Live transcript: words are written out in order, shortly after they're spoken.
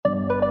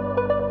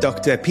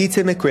Dr.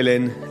 Peter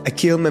McQuillan,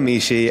 Akhil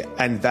Mamishi,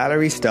 and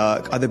Valerie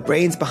Stark are the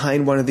brains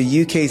behind one of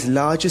the UK's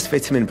largest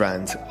vitamin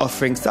brands,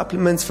 offering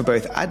supplements for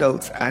both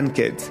adults and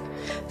kids.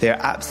 They are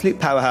absolute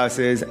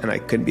powerhouses, and I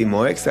couldn't be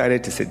more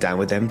excited to sit down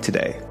with them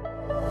today.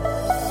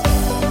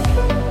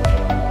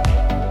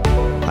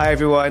 Hi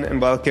everyone, and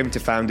welcome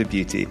to Founder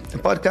Beauty, a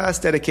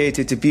podcast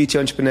dedicated to beauty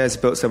entrepreneurs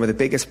who built some of the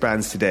biggest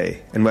brands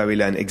today, and where we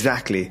learn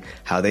exactly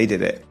how they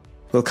did it.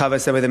 We'll cover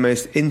some of the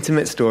most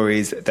intimate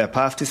stories, their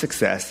path to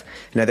success,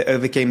 and how they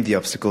overcame the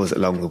obstacles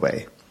along the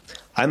way.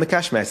 I'm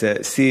Akash Mehta,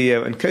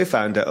 CEO and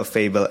co-founder of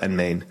Fable &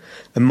 Mane,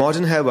 a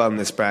modern hair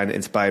wellness brand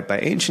inspired by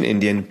ancient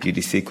Indian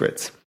beauty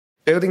secrets.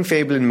 Building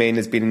Fable & Mane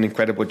has been an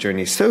incredible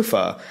journey so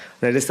far,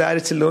 and I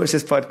decided to launch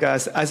this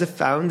podcast as a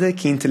founder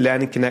keen to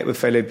learn and connect with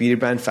fellow beauty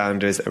brand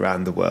founders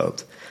around the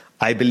world.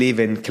 I believe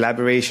in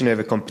collaboration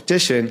over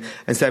competition,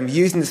 and so I'm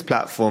using this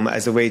platform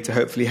as a way to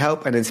hopefully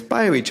help and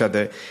inspire each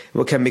other in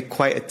what can be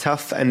quite a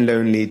tough and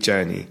lonely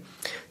journey.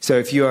 So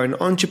if you are an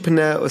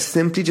entrepreneur or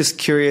simply just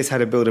curious how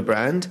to build a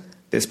brand,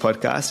 this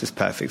podcast is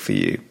perfect for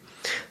you.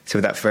 So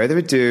without further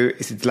ado,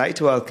 it's a delight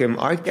to welcome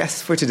our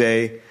guests for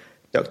today,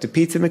 Dr.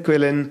 Peter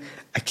McQuillan,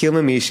 Akhil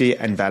Mamishi,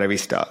 and Valerie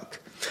Stark.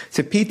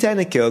 So Peter and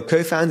Akhil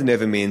co-founded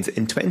Novomeans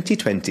in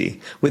 2020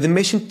 with a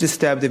mission to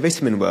disturb the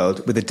vitamin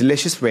world with a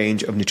delicious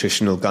range of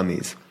nutritional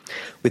gummies.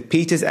 With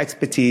Peter's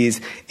expertise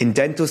in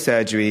dental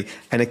surgery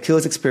and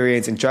Akhil's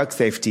experience in drug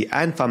safety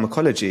and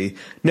pharmacology,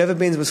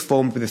 Novomeans was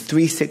formed with a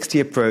 360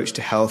 approach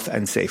to health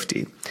and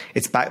safety.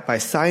 It's backed by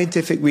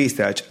scientific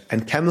research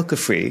and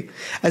chemical-free,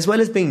 as well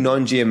as being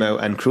non-GMO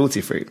and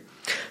cruelty-free.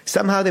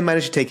 Somehow they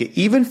managed to take it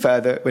even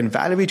further when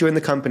Valerie joined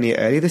the company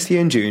earlier this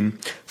year in June,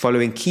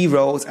 following key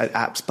roles at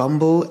apps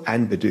Bumble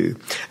and Badoo.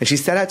 And she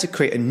set out to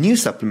create a new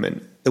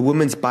supplement, the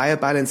Woman's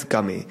BioBalance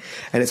Gummy,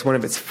 and it's one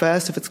of its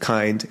first of its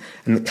kind,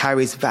 and it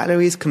carries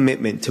Valerie's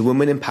commitment to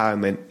women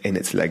empowerment in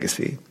its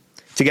legacy.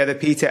 Together,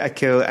 Peter,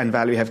 Akhil, and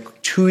Valerie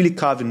have truly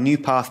carved a new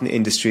path in the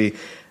industry,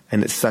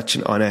 and it's such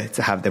an honor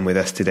to have them with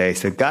us today.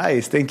 So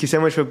guys, thank you so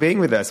much for being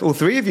with us, all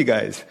three of you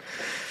guys.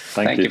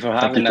 Thank you for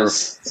having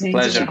us. It's a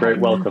pleasure. Great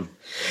welcome.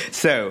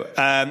 So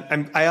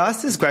I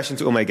asked this question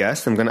to all my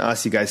guests. I'm going to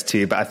ask you guys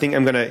too, but I think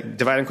I'm going to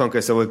divide and conquer.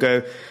 So we'll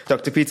go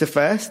Dr. Peter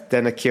first,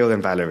 then Akhil, then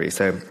Valerie.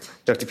 So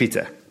Dr.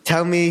 Peter,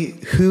 tell me,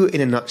 who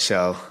in a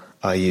nutshell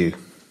are you?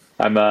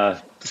 I'm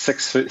a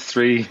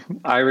 6'3"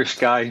 Irish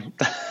guy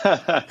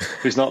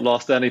who's not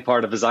lost any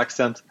part of his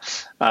accent.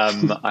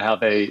 I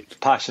have a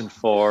passion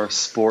for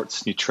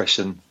sports,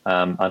 nutrition,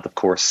 and of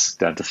course,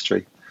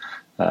 dentistry.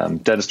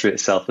 Dentistry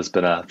itself has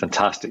been a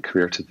fantastic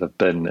career to have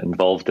been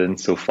involved in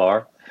so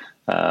far.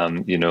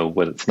 When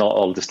it's not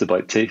all just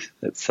about teeth,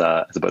 it's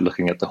about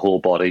looking at the whole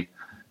body,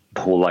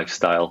 the whole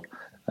lifestyle,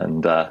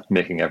 and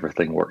making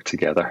everything work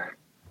together.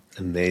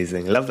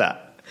 Amazing. Love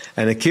that.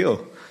 And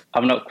Akhil?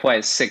 I'm not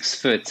quite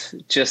 6 foot,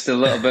 just a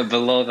little bit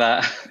below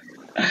that.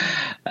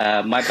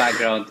 My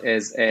background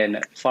is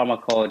in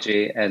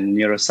pharmacology and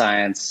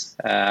neuroscience.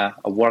 I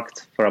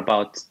worked for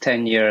about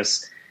 10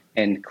 years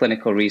in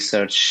clinical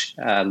research,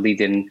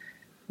 leading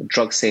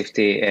drug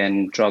safety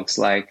in drugs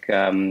like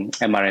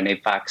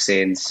mRNA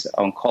vaccines,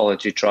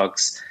 oncology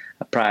drugs,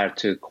 prior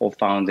to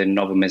co-founding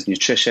Novomeans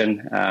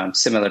Nutrition.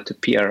 Similar to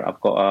Peter, I've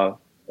got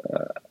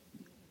a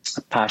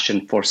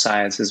passion for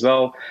science as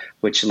well,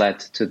 which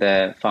led to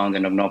the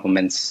founding of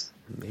Novomeans.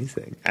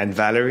 Amazing. And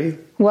Valerie?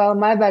 Well,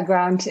 my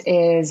background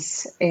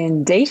is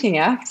in dating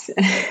apps.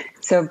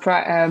 So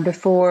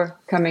before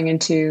coming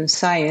into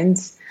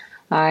science,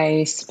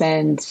 I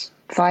spent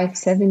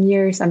 5-7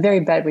 years. I'm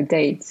very bad with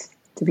dates,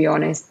 to be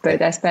honest, but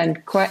I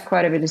spent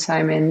quite a bit of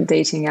time in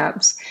dating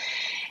apps,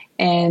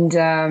 and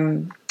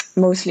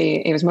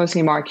it was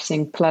mostly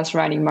marketing plus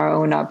running my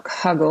own app,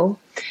 Huggle.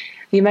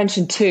 You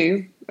mentioned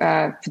two.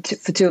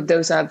 For two of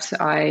those apps,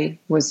 I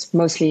was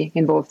mostly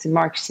involved in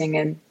marketing,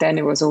 and then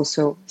it was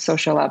also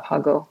social app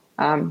Huggle.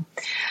 And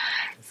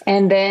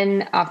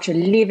then after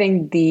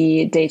leaving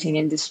the dating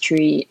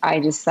industry, I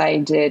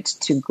decided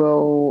to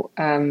go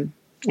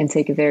and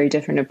take a very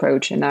different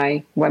approach. And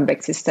I went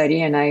back to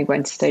study, and I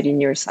went to study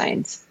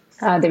neuroscience.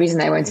 The reason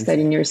I went to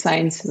study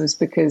neuroscience was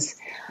because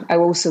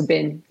I've also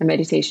been a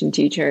meditation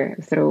teacher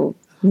through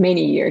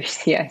many years,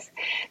 yes.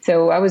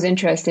 So I was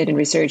interested in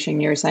researching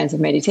neuroscience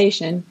of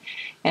meditation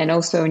and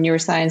also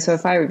neuroscience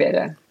of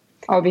Ayurveda.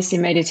 Obviously,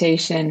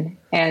 meditation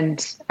and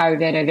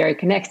Ayurveda are very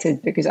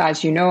connected because,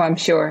 as you know, I'm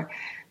sure,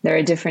 there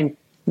are different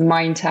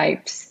mind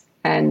types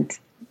and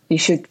you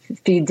should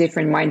feed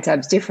different mind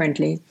types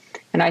differently.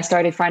 And I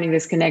started finding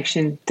this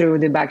connection through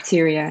the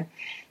bacteria.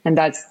 And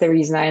that's the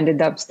reason I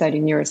ended up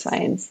studying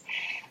neuroscience.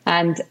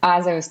 And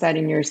as I was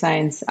studying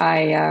neuroscience,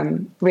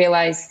 I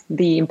realized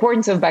the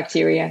importance of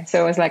bacteria. So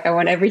I was like, I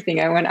want everything.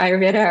 I want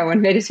Ayurveda, I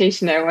want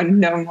meditation, I want to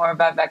know more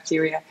about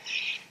bacteria.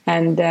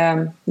 And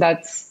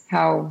that's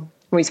how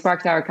we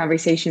sparked our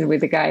conversation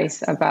with the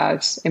guys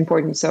about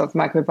importance of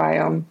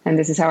microbiome, and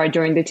this is how I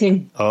joined the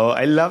team. Oh,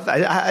 I love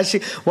that.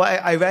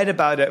 I read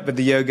about it with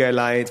the Yoga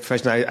Alliance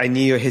professional. I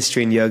knew your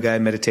history in yoga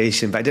and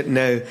meditation, but I didn't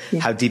know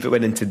how deep it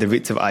went into the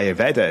roots of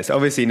Ayurveda. So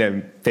obviously,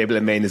 Fable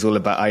and Main is all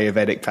about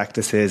Ayurvedic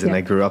practices, and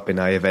I grew up in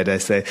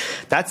Ayurveda. So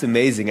that's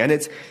amazing. And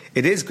it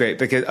is great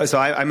because,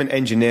 I'm an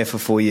engineer for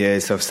 4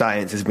 years, so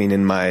science has been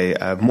in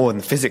my, more than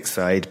the physics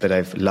side, but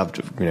I've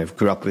loved,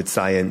 grew up with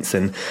science,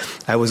 and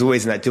I was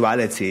always in that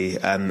duality.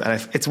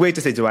 It's weird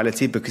to say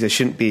duality because it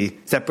shouldn't be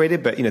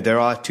separated, but, there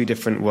are two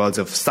different worlds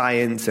of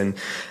science,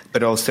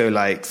 but also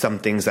like some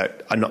things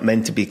that are not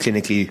meant to be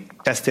clinically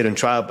tested and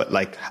trial, but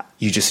like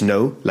you just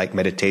know, like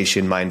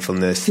meditation,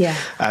 mindfulness. Yeah.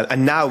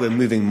 And now we're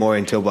moving more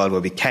into a world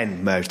where we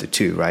can merge the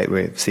two, right?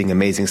 We're seeing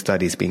amazing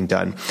studies being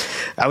done.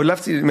 I would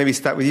love to maybe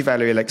start with you,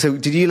 Valerie. So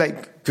did you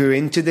grow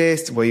into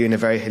this? Were you in a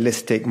very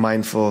holistic,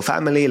 mindful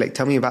family?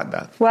 Tell me about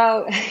that.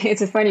 Well,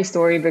 it's a funny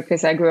story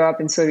because I grew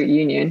up in Soviet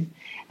Union,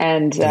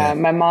 and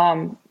my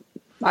mom,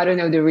 I don't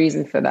know the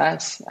reason for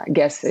that. I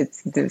guess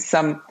it's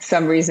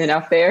some reason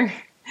out there.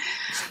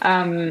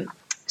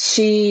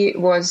 She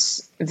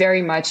was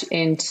very much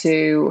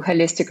into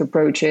holistic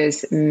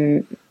approaches,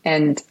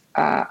 and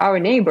our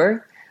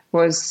neighbor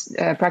was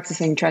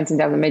practicing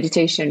transcendental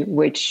meditation,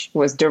 which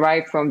was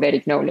derived from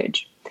Vedic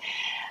knowledge.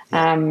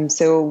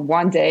 So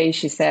one day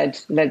she said,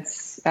 we're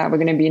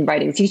going to be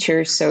inviting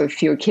teachers. So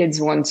if your kids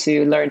want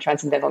to learn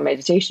transcendental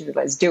meditation,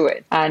 let's do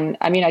it. And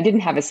I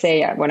didn't have a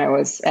say when I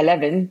was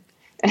 11.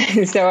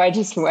 So I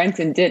just went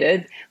and did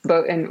it,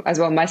 and as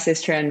well my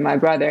sister and my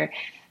brother.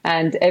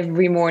 And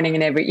every morning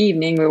and every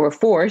evening we were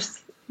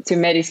forced to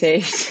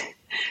meditate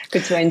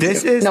between the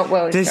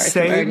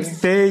same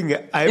thing.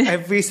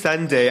 Every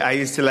Sunday I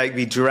used to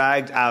be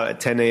dragged out at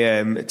 10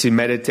 a.m. to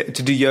meditate,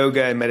 to do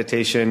yoga and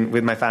meditation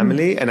with my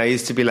family. And I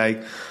used to be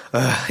like,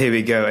 here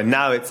we go. And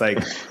now it's I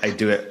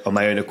do it on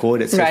my own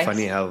accord. It's so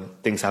funny how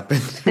things happen.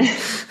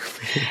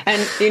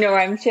 And,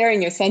 I'm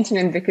sharing your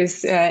sentiment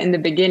because in the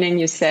beginning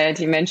you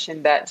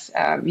mentioned that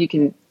you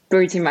can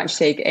pretty much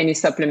take any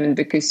supplement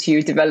because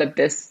you develop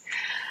this,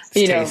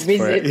 not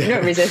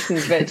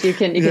resistance, but you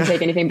can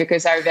take anything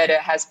because Ayurveda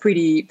has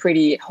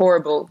pretty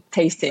horrible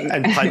tasting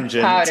and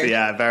pungent, powders.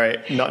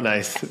 very not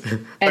nice.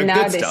 And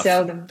now they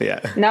sell them.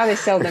 Now they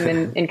sell them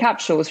in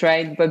capsules,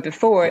 right? But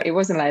before it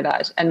wasn't like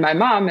that. And my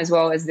mom, as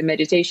well as the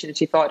meditation,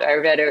 she thought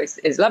Ayurveda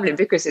is lovely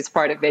because it's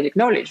part of Vedic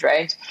knowledge,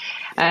 right?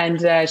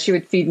 And she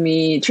would feed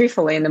me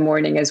trifle in the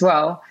morning as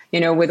well,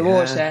 with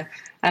water.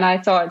 And I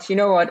thought, you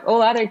know what,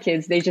 all other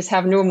kids, they just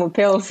have normal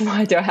pills.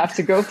 Why do I have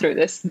to go through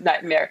this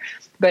nightmare?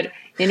 But,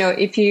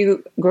 if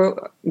you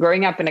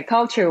growing up in a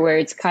culture where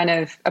it's kind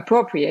of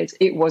appropriate,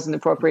 it wasn't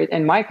appropriate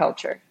in my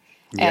culture.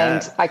 Yeah.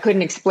 And I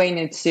couldn't explain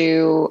it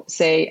to,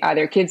 say,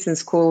 other kids in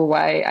school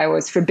why I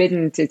was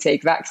forbidden to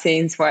take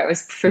vaccines, why I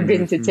was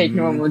forbidden to take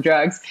normal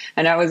drugs.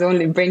 And I was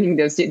only bringing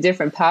those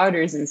different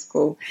powders in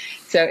school.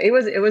 So it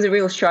was a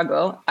real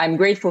struggle. I'm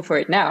grateful for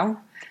it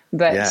now.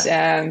 But,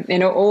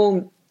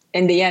 all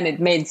in the end, it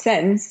made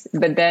sense,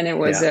 but then it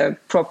was a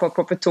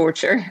proper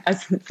torture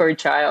for a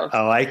child.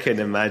 Oh, I can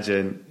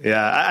imagine.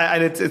 Yeah.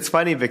 And it's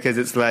funny because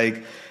it's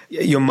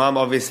your mom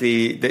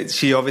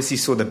she obviously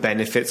saw the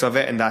benefits of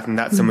it, and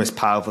that's the most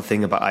powerful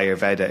thing about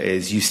Ayurveda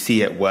is you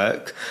see it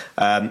work.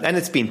 And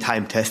it's been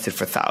time tested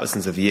for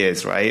thousands of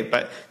years, right?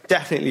 But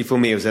definitely for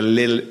me, it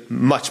was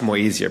much more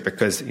easier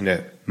because,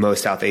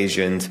 most South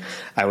Asians,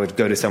 I would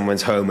go to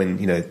someone's home and,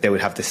 they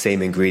would have the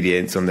same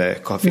ingredients on their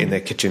coffee in their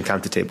kitchen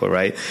counter table,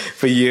 right?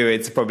 For you,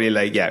 it's probably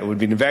it would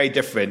be very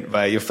different,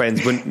 where your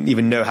friends wouldn't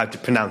even know how to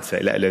pronounce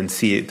it, let alone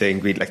see the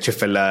ingredient like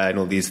trifala and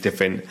all these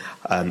different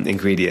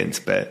ingredients.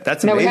 But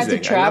that's amazing. We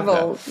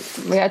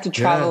had to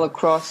travel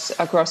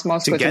across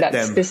Moscow to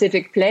that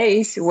specific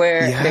place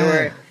where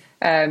there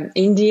were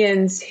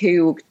Indians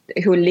who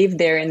lived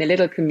there in a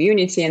little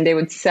community, and they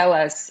would sell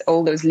us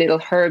all those little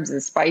herbs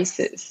and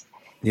spices.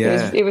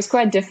 Yeah. It was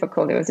quite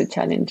difficult. It was a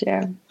challenge,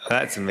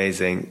 That's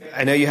amazing.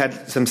 I know you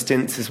had some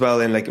stints as well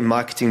in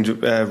marketing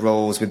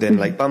roles within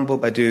Bumble,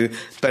 Badoo,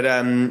 but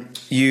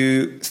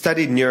you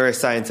studied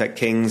neuroscience at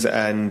King's,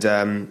 and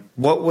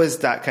what was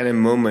that kind of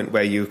moment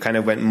where you kind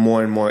of went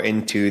more and more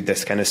into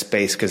this kind of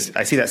space? Because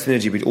I see that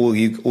synergy with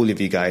all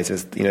of you guys,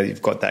 as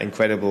you've got that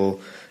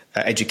incredible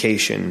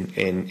education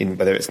in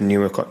whether it's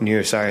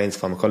neuroscience,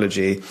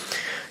 pharmacology.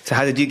 So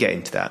how did you get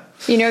into that?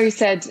 You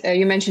said,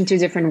 you mentioned two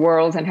different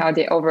worlds and how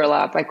they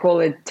overlap. I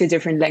call it two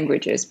different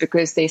languages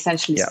because they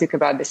essentially speak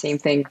about the same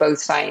thing, both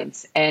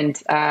science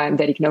and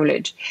Vedic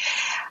knowledge.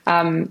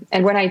 And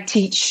when I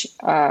teach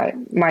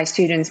my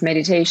students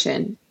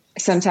meditation,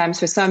 sometimes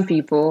for some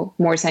people,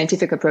 more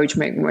scientific approach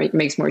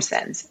makes more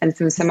sense. And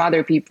for some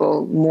other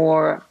people,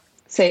 more,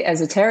 say,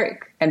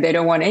 esoteric, and they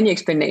don't want any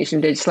explanation.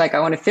 They're just I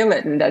want to feel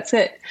it and that's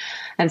it.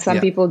 And some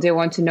people, they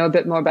want to know a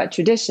bit more about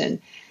tradition.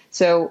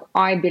 So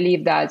I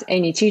believe that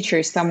any teacher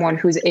is someone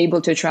who's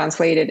able to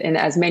translate it in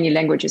as many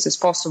languages as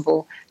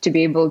possible to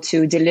be able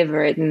to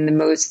deliver it in the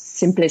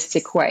most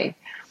simplistic way.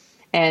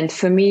 And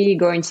for me,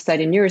 going to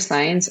study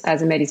neuroscience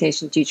as a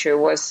meditation teacher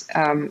was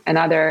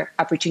another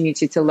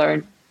opportunity to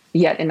learn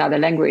yet another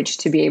language,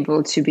 to be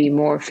able to be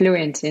more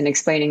fluent in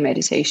explaining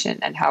meditation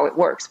and how it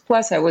works.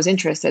 Plus, I was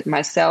interested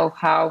myself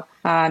how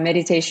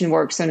meditation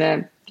works on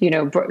a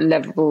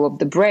level of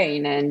the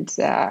brain, and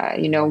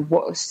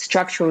what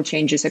structural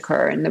changes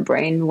occur in the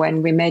brain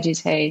when we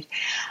meditate.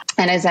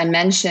 And as I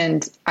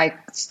mentioned, I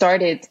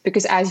started,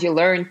 because as you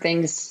learn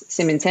things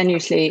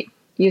simultaneously,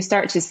 you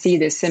start to see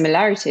the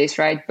similarities,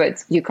 right?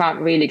 But you can't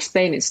really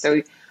explain it.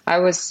 So I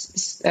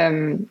was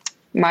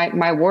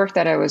my work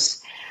that I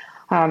was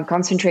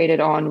concentrated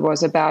on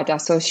was about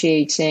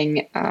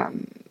associating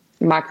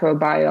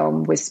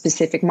microbiome with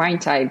specific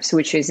mind types,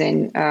 which is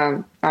in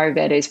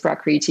Ayurveda's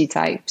Prakriti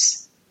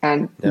types,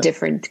 and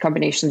different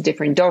combinations,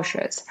 different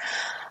doshas.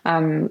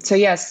 So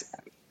yes,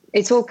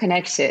 it's all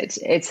connected.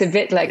 It's a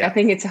bit like, I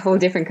think it's a whole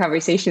different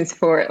conversations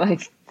for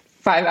like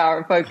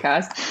 5-hour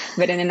podcast,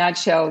 but in a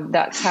nutshell,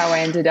 that's how I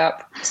ended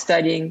up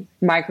studying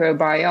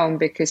microbiome,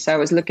 because I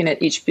was looking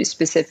at each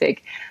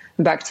specific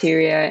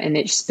bacteria and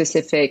each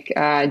specific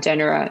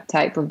genera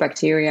type of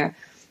bacteria,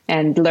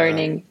 and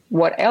learning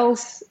what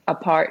else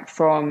apart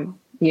from,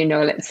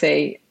 let's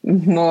say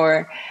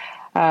more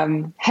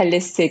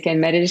holistic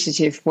and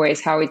meditative ways,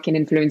 how it can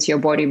influence your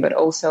body, but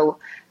also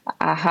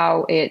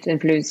how it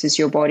influences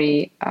your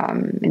body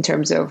in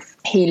terms of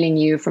healing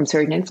you from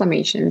certain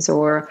inflammations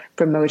or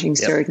promoting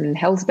certain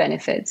health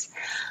benefits.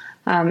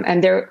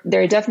 And there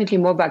are definitely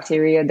more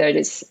bacteria that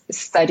is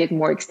studied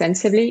more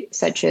extensively,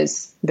 such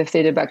as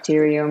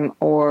Bifidobacterium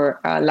or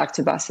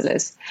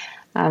Lactobacillus.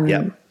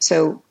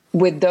 So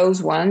with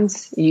those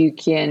ones, you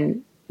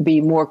can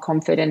be more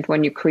confident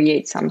when you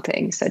create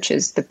something, such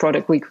as the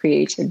product we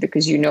created,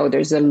 because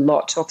there's a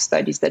lot of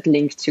studies that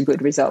link to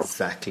good results.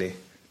 Exactly.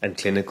 And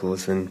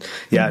clinicals, and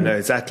no,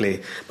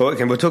 exactly.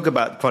 But we'll talk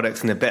about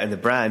products in a bit and the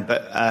brand.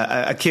 But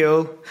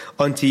Akhil,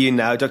 on to you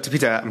now. Dr.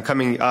 Peter, I'm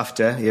coming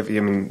after. We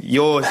definitely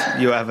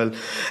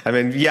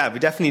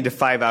need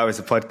 5 hours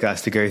of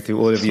podcast to go through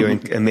all of your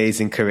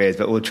amazing careers,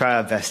 but we'll try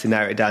our best to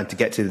narrow it down to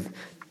get to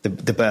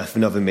the birth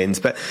of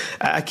Novamins. But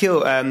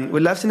Akhil,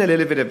 we'd love to know a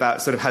little bit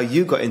about sort of how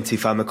you got into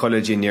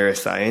pharmacology and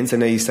neuroscience. I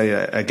know you studied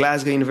at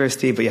Glasgow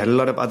University, but you had a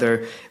lot of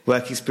other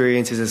work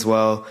experiences as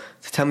well.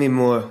 So tell me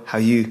more how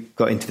you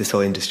got into this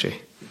whole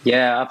industry.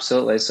 Yeah,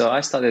 absolutely. So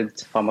I studied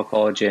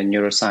pharmacology and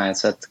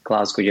neuroscience at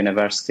Glasgow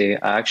University.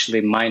 I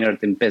actually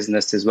minored in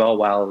business as well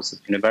while I was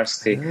at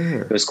university.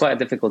 It was quite a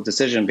difficult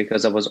decision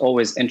because I was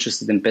always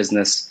interested in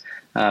business.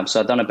 So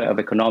I'd done a bit of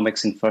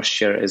economics in first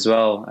year as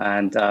well.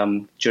 And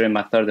during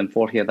my third and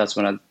fourth year, that's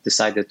when I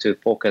decided to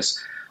focus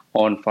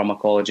on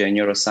pharmacology and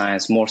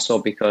neuroscience, more so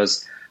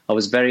because I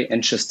was very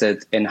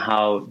interested in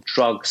how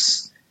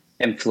drugs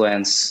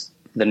influence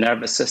the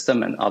nervous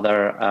system and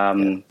other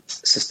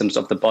systems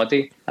of the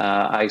body.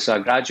 I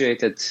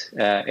graduated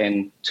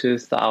in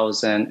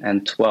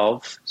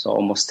 2012, so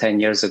almost 10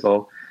 years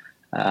ago.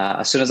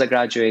 As soon as I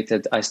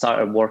graduated, I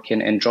started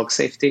working in drug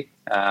safety,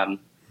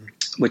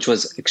 which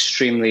was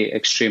extremely,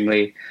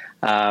 extremely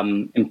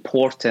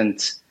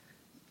important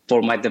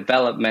for my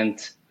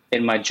development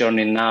in my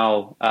journey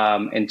now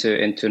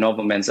into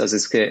Novamins, as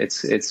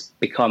it's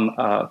become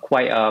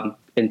quite an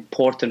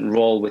important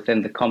role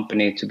within the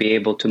company to be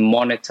able to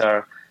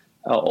monitor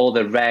all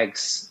the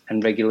regs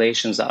and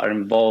regulations that are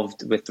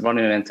involved with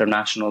running an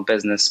international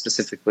business,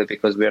 specifically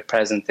because we are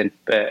present in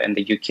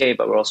the UK,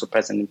 but we're also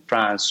present in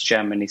France,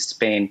 Germany,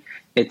 Spain,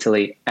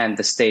 Italy, and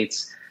the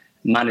States.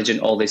 Managing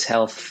all these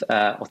health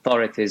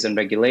authorities and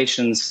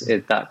regulations,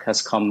 that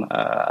has come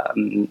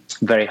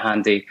very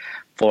handy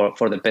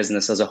for the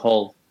business as a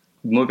whole.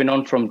 Moving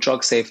on from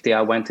drug safety,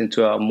 I went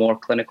into a more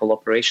clinical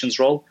operations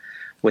role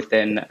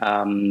within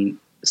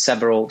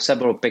several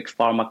big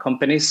pharma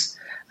companies.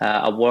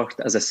 I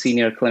worked as a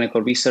senior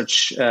clinical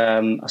research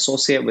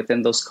associate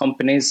within those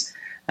companies.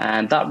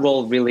 And that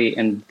role really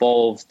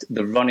involved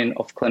the running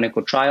of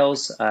clinical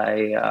trials.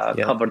 I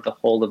covered the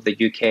whole of the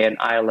UK and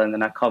Ireland,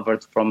 and I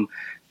covered from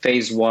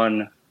phase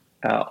 1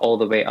 all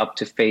the way up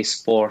to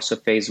phase 4. So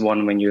phase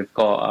 1, when you've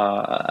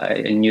got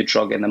a new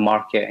drug in the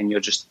market and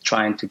you're just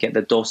trying to get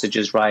the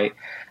dosages right,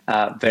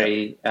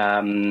 very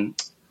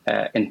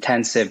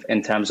intensive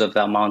in terms of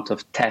the amount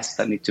of tests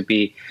that need to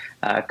be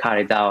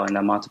carried out and the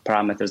amount of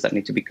parameters that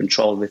need to be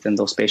controlled within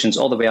those patients,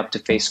 all the way up to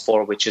phase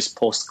 4, which is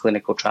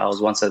post-clinical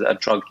trials, once a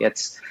drug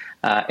gets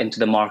into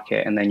the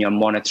market, and then you're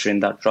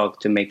monitoring that drug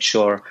to make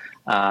sure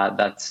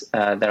that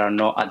there are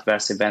no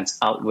adverse events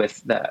out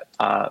with the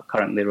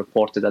currently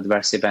reported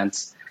adverse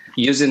events.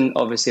 Using,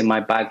 obviously,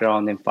 my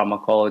background in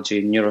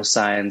pharmacology,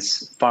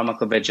 neuroscience,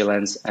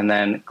 pharmacovigilance, and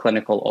then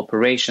clinical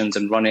operations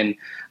and running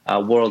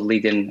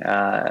world-leading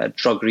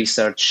drug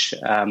research,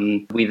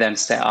 we then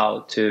set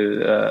out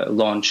to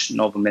launch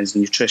Novamins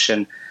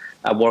Nutrition.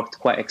 I worked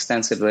quite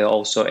extensively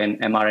also in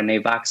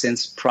mRNA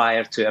vaccines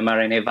prior to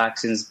mRNA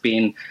vaccines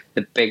being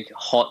the big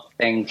hot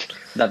thing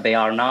that they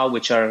are now,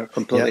 which are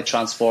completely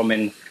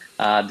transforming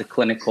the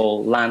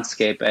clinical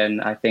landscape.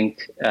 And I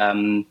think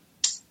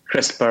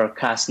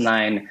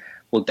CRISPR-Cas9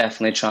 will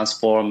definitely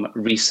transform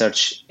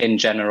research in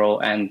general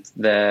and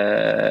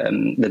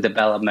the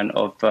development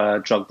of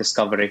drug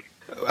discovery.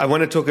 I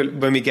want to talk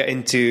when we get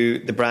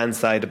into the brand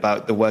side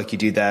about the work you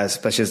do there,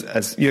 especially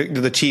as you're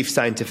the chief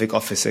scientific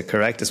officer,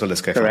 correct, as well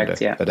as co-founder.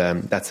 Correct, yeah.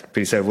 But that's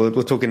pretty so.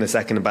 We'll talk in a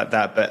second about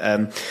that.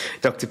 But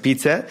Dr.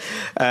 Peter,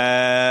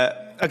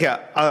 okay,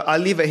 I'll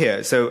leave it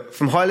here. So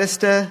from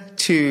Hollister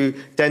to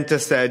dental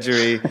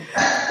surgery,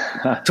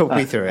 talk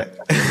me through it.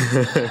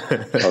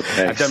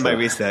 Okay, I've done my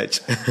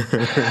research.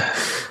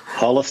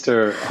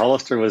 Hollister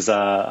was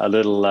a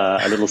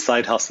little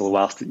side hustle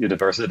whilst at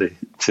university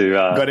to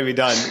got to be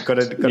done. Got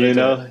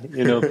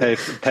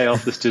to pay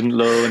off the student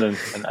loan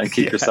and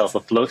keep yourself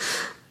afloat.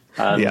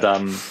 And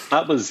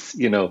that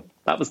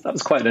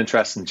was quite an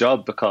interesting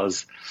job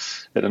because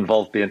it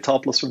involved being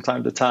topless from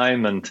time to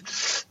time and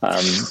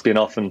being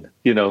often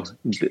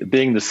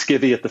being the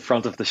skivvy at the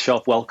front of the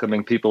shop,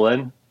 welcoming people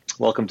in.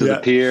 Welcome to the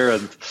pier,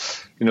 and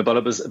but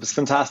it was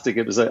fantastic.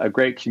 It was a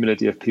great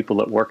community of people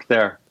that worked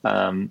there,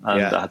 and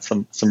I had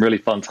some really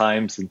fun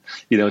times. And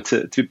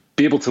to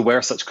be able to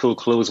wear such cool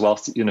clothes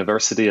whilst at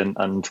university,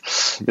 and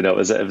it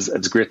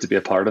was great to be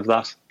a part of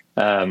that.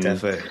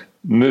 Definitely.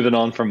 Moving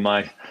on from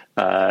my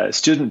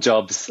student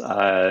jobs,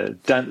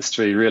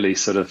 dentistry really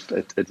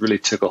it really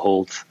took a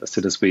hold as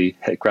soon as we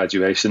hit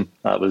graduation.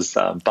 That was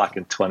back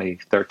in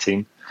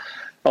 2013.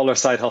 All our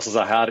side hustles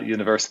I had at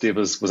university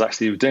was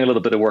actually doing a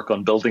little bit of work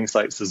on building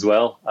sites as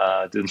well,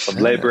 doing some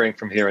labouring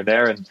from here and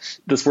there. And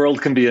this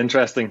world can be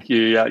interesting.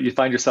 You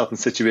find yourself in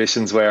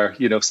situations where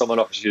someone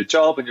offers you a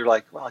job and you're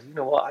like, well, you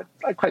know what,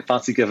 I quite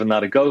fancy giving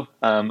that a go.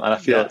 And I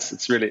feel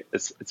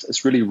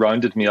it's really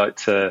rounded me out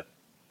to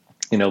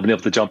being able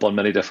to jump on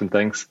many different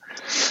things.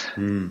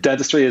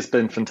 Dentistry has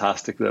been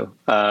fantastic though.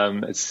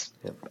 It's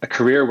a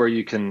career where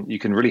you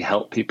can really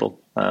help people.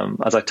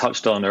 As I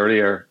touched on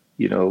earlier,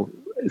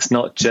 it's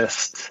not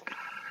just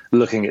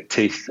looking at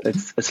teeth.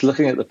 It's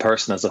looking at the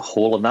person as a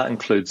whole, and that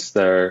includes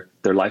their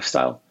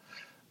lifestyle.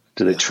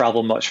 Do they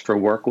travel much for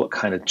work? What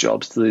kind of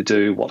jobs do they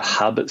do? What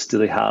habits do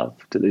they have?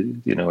 Do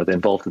they, are they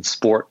involved in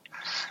sport?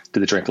 Do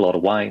they drink a lot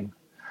of wine?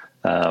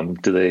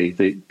 Do they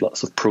eat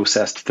lots of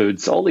processed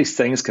foods? All these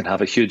things can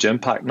have a huge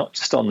impact, not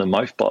just on the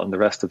mouth, but on the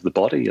rest of the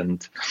body.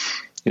 And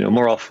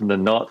more often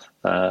than not,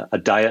 a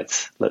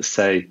diet, let's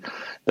say,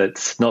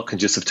 that's not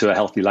conducive to a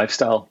healthy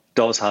lifestyle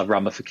does have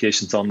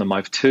ramifications on the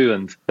mouth too.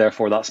 And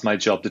therefore, that's my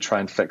job to try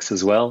and fix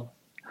as well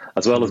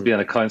as being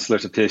a counsellor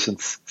to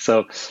patients.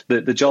 So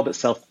the job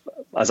itself,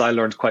 as I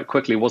learned quite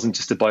quickly, wasn't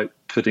just about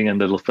putting in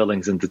little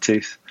fillings into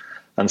teeth.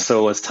 And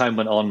so as time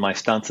went on, my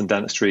stance in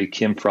dentistry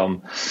came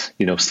from,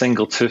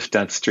 single tooth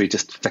dentistry,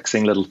 just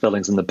fixing little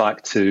fillings in the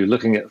back, to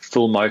looking at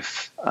full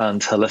mouth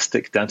and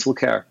holistic dental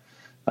care.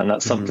 And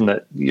that's something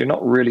that you're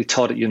not really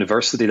taught at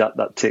university.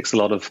 That takes a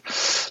lot of,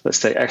 let's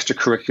say,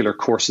 extracurricular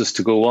courses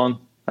to go on.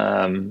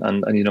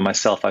 And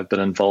myself, I've been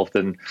involved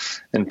in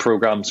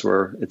programs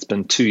where it's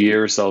been 2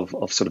 years of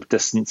sort of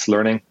distance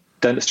learning.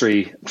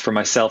 Dentistry for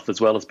myself,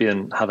 as well as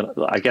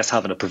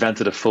having a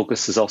preventative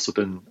focus, has also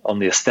been on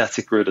the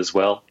aesthetic route as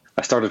well.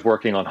 I started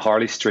working on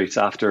Harley Street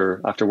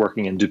after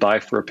working in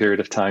Dubai for a period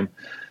of time.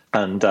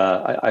 And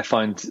I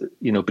found,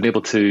 being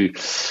able to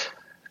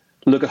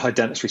look at how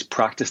dentistry is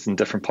practiced in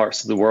different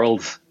parts of the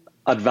world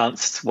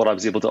advanced what I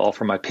was able to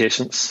offer my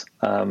patients.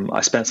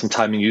 I spent some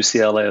time in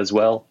UCLA as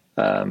well,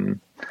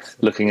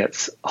 looking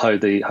at how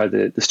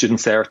the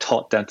students there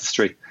taught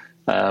dentistry,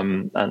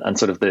 and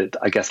sort of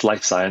the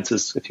life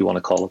sciences, if you want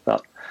to call it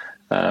that.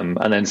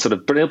 And then sort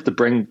of being able to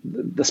bring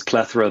this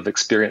plethora of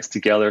experience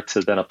together to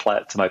then apply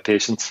it to my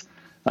patients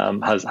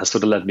has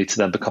sort of led me to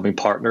then becoming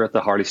partner at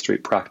the Harley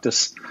Street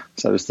practice.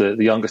 So I was the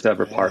youngest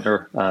ever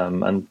partner,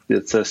 and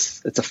it's a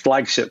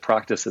flagship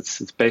practice.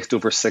 It's based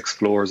over 6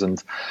 floors,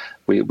 and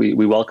we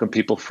welcome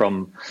people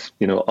from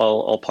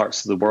all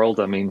parts of the world.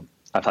 I mean,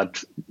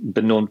 I've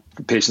been known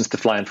patients to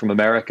fly in from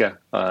America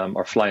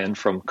or fly in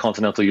from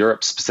continental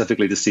Europe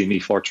specifically to see me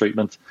for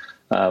treatment,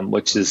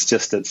 which is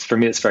for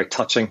me, it's very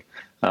touching,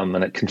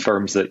 and it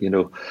confirms that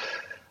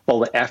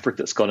all the effort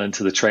that's gone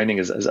into the training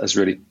has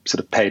really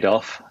sort of paid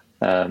off.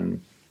 So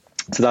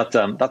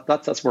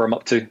that's where I'm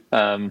up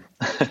to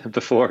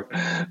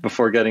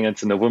before getting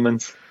into the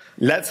women's.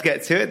 Let's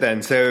get to it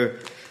then. So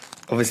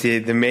obviously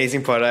the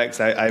amazing products.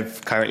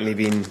 I've currently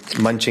been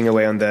munching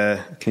away on can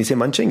you say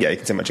munching? Yeah, you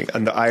can say munching.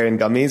 On the iron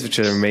gummies, which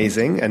are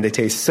amazing. And they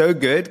taste so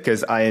good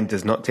because iron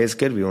does not taste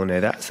good. We all know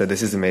that. So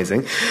this is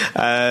amazing.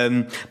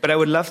 But I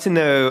would love to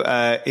know,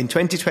 in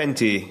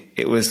 2020,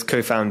 it was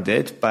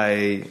co-founded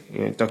by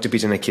Dr.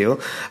 Peter and Akhil.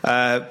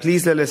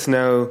 Please let us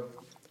know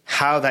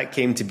how that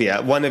came to be.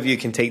 One of you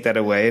can take that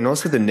away, and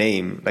also the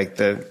name, like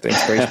the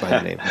inspiration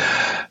behind the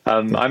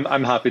name.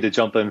 I'm happy to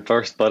jump in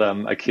first, but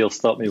Akhil,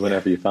 stop me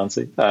whenever you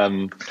fancy.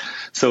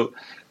 So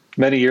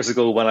many years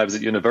ago, when I was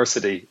at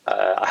university,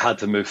 I had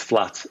to move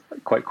flat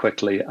quite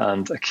quickly,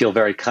 and Akhil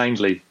very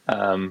kindly,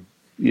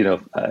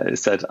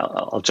 said,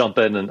 I'll jump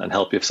in and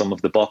help you with some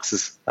of the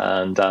boxes.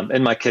 And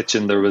in my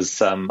kitchen, there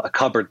was a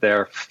cupboard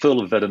there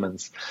full of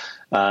vitamins,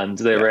 and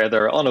they were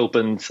either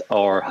unopened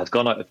or had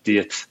gone out of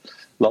date.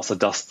 Lots of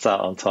dust sat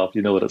on top.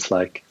 You know what it's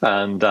like.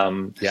 And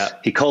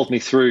he called me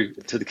through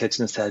to the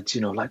kitchen and said,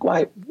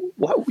 why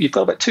you've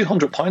got about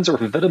 200 pounds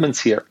worth of vitamins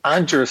here,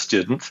 and you're a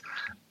student,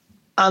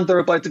 and they're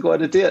about to go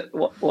out of date.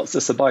 What's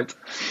this about?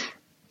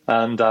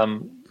 And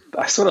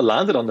I sort of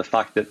landed on the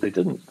fact that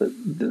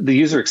the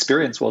user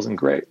experience wasn't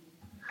great.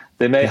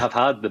 They may have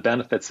had the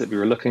benefits that we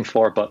were looking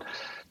for, but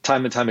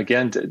time and time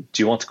again, do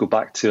you want to go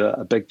back to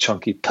a big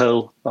chunky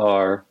pill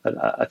or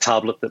a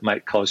tablet that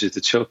might cause you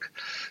to choke?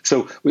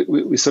 So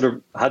we sort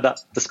of had that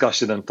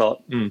discussion and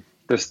thought,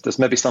 there's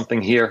maybe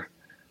something here.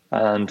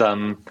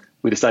 And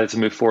we decided to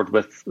move forward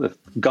with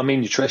gummy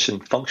nutrition,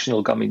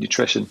 functional gummy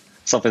nutrition,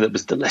 something that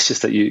was delicious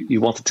that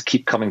you wanted to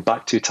keep coming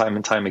back to time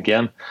and time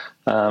again,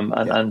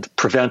 and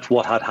prevent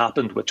what had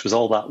happened, which was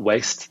all that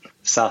waste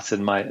sat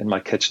in my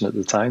kitchen at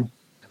the time.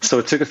 So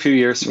it took a few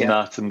years from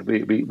that, and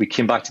we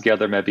came back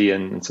together maybe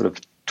in sort of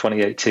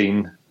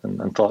 2018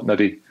 and thought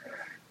maybe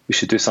we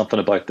should do something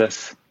about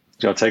this.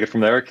 Do you want to take it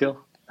from there, Akil?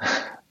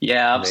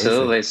 Yeah,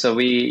 absolutely. Amazing. So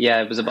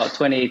it was about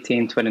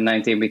 2018,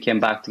 2019, we came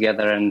back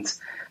together and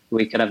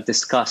we kind of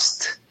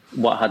discussed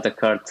what had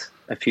occurred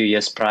a few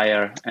years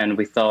prior, and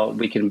we thought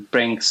we can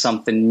bring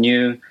something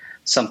new,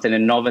 something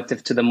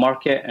innovative to the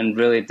market and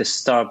really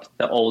disturb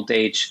the old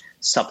age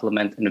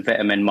supplement and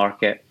vitamin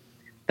market.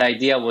 The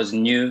idea was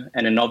new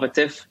and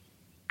innovative,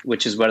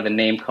 which is where the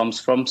name comes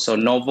from. So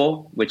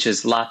novo, which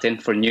is Latin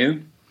for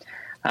new,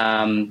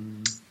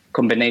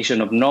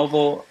 combination of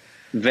novo,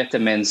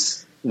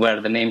 vitamins, where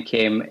the name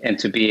came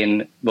into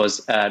being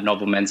was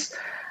Novomins.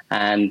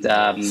 And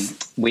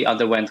we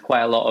underwent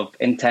quite a lot of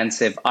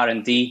intensive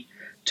R&D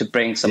to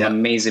bring some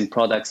amazing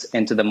products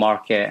into the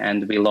market.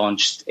 And we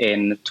launched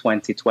in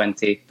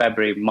 2020,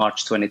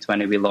 March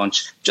 2020, we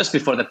launched just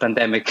before the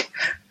pandemic.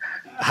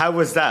 How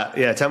was that?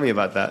 Yeah, tell me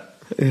about that.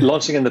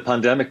 Launching in the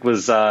pandemic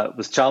was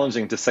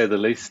challenging, to say the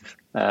least.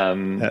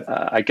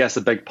 I guess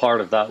a big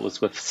part of that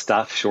was with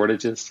staff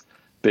shortages,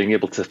 being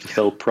able to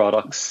fulfill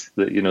products,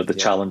 the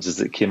challenges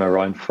that came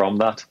around from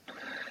that.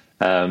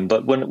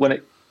 But when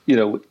it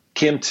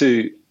came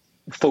to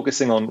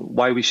focusing on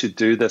why we should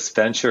do this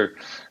venture,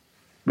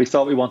 we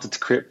thought we wanted to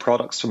create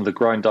products from the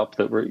ground up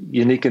that were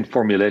unique in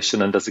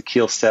formulation and, as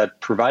Akil said,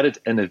 provided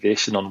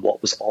innovation on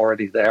what was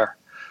already there.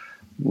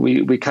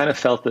 We kind of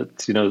felt that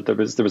there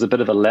was a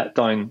bit of a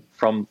letdown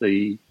from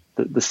the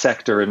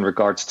sector in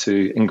regards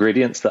to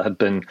ingredients that had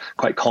been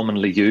quite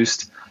commonly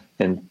used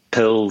in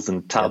pills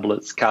and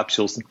tablets,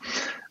 capsules.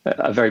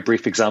 A very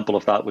brief example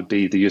of that would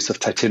be the use of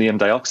titanium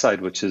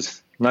dioxide, which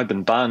has now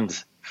been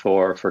banned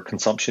for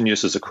consumption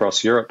uses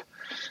across Europe.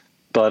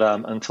 But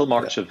until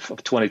March of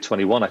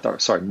 2021,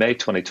 May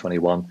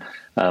 2021,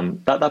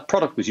 that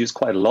product was used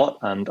quite a lot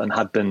and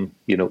had been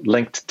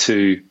linked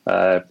to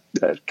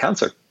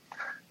cancer.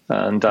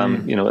 And,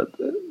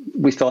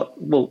 we thought,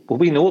 well,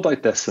 we know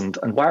about this and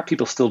why are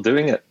people still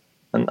doing it?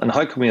 And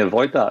how can we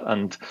avoid that?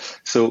 And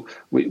so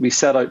we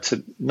set out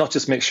to not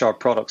just make sure our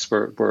products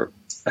were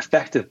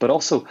effective, but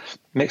also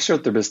make sure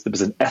there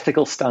was an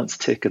ethical stance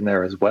taken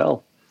there as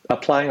well.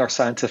 Applying our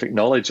scientific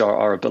knowledge,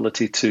 our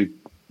ability to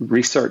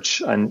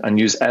research and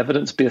use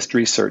evidence-based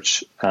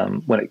research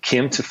when it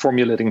came to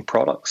formulating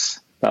products.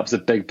 That was a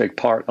big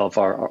part of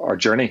our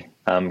journey,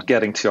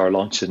 getting to our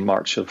launch in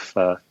March of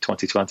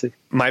 2020.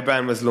 My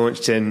brand was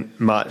launched in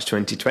March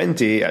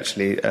 2020,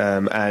 actually.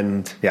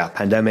 And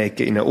pandemic,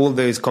 all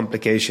those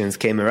complications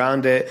came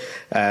around it,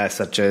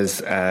 such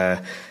as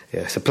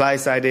supply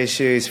side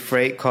issues,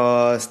 freight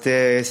costs,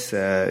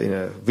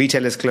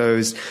 retailers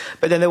closed.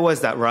 But then there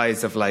was that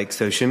rise of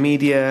social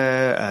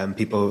media,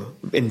 people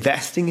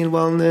investing in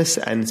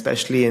wellness and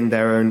especially in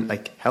their own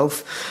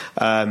health,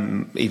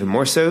 even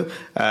more so.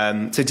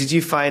 So did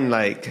you find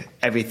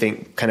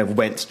everything kind of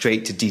went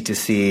straight to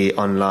D2C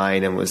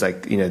online and was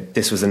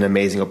this was an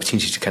amazing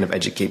opportunity to kind of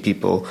educate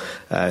people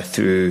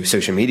through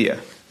social media?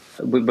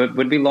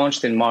 When we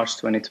launched in March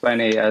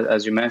 2020,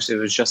 as you mentioned,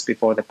 it was just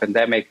before the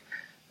pandemic.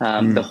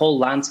 The whole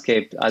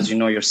landscape, as you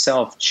know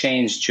yourself,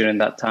 changed during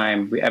that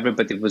time.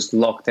 Everybody was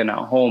locked in at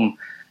home.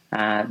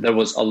 There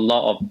was a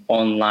lot of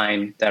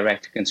online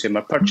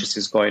direct-to-consumer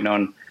purchases going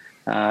on.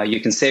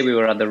 You can say we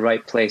were at the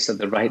right place at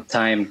the right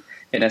time,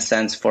 in a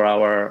sense, for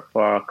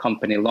our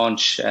company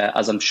launch,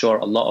 as I'm sure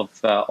a lot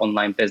of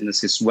online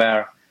businesses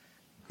were.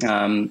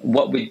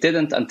 What we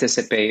didn't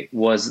anticipate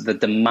was the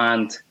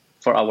demand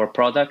for our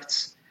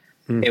products.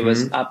 Mm-hmm. It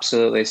was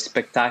absolutely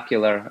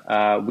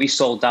spectacular. We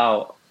sold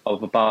out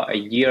of about a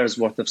year's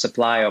worth of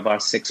supply of our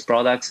 6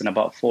 products in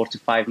about 4 to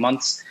 5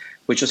 months,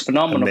 which was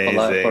phenomenal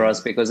for us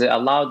because it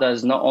allowed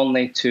us not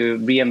only to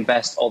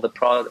reinvest all the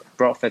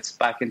profits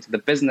back into the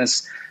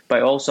business, but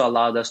it also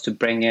allowed us to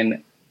bring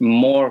in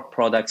more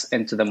products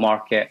into the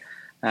market,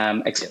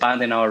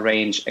 expanding our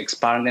range,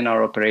 expanding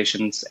our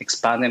operations,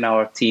 expanding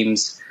our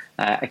teams,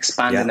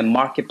 expanding the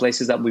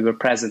marketplaces that we were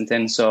present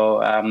in.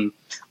 So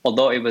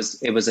although it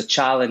was a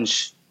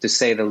challenge, to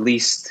say the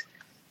least,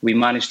 we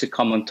managed to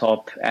come on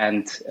top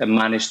and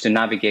managed to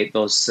navigate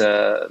those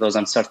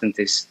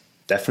uncertainties.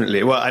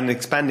 Definitely. Well, an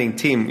expanding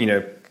team,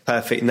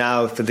 perfect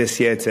now for this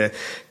year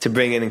to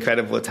bring in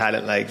incredible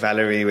talent like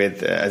Valerie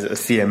with as a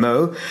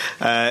CMO.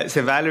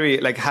 So Valerie,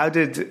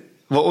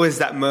 what was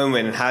that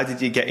moment, and how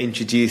did you get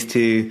introduced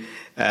to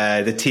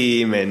the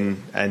team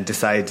and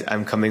decide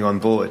I'm coming on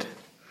board?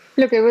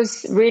 Look, it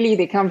was really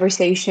the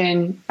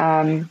conversation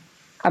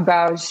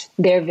about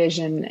their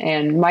vision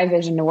and my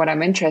vision and what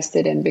I'm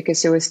interested in,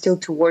 because it was still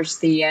towards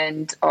the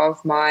end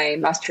of my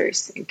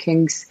master's in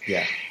King's.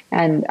 Yeah.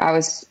 And I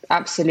was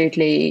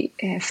absolutely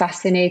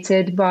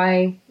fascinated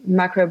by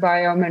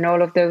microbiome and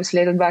all of those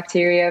little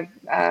bacteria.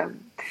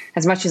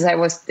 As much as I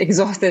was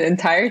exhausted and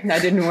tired, and I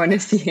didn't want to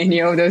see any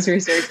of those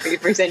research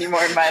papers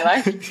anymore in my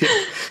life. Yeah.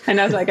 And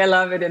I was like, I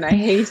love it and I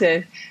hate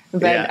it,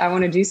 but I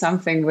want to do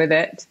something with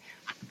it.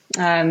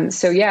 And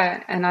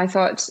I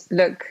thought,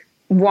 look,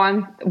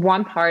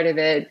 one part of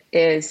it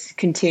is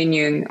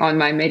continuing on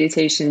my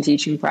meditation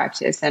teaching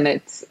practice, and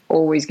it's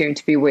always going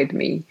to be with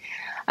me.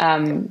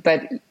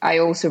 But I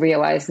also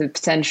realized the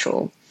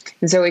potential.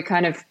 And so it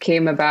kind of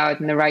came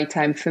about in the right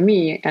time for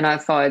me. And I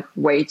thought,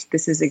 wait,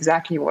 this is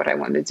exactly what I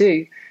want to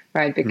do,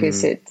 right?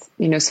 Because it,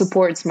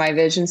 supports my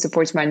vision,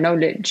 supports my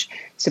knowledge,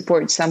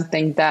 supports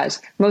something that,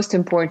 most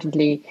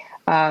importantly,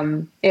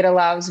 it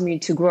allows me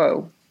to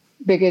grow.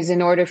 Because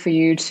in order for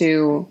you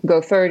to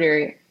go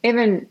further,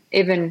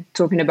 even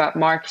talking about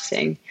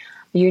marketing,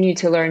 you need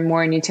to learn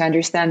more, you need to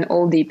understand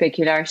all the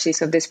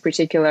peculiarities of this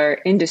particular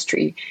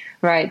industry,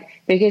 right?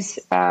 Because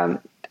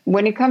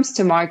when it comes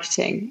to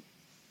marketing,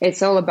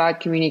 it's all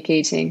about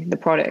communicating the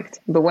product.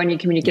 But when you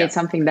communicate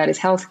something that is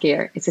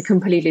healthcare, it's a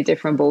completely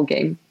different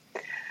ballgame,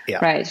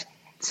 right?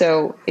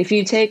 So if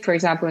you take, for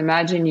example,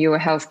 imagine you're a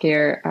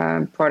healthcare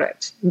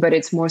product, but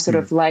it's more sort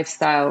of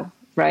lifestyle,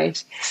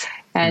 right?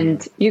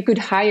 And you could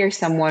hire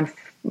someone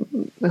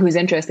who's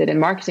interested in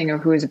marketing or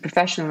who is a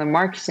professional in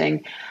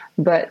marketing,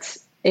 but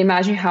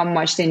imagine how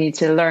much they need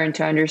to learn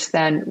to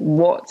understand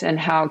what and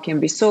how can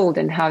be sold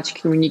and how to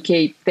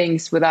communicate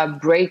things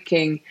without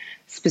breaking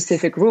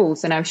specific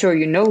rules. And I'm sure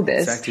you know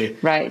this,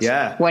 right?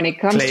 Yeah. When it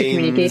comes Claims to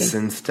communicating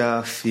and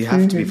stuff, you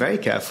have to be very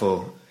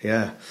careful.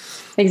 Yeah.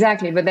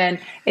 Exactly. But then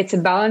it's a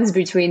balance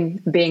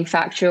between being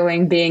factual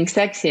and being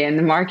sexy, and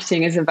the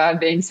marketing is about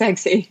being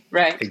sexy,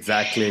 right?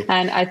 Exactly.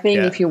 And I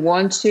think if you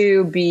want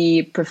to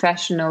be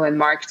professional in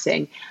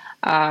marketing,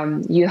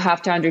 you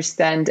have to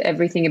understand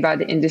everything about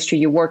the industry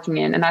you're working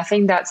in. And I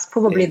think that's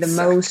probably the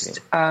most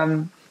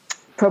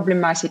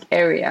problematic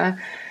area,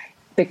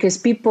 because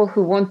people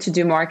who want to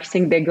do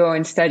marketing, they go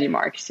and study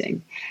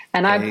marketing.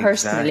 And I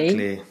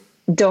personally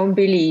don't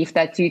believe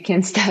that you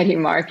can study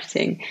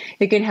marketing.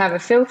 You can have a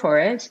feel for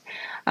it.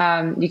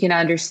 You can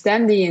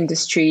understand the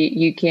industry.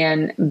 You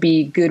can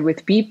be good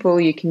with people.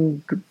 You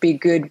can be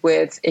good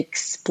with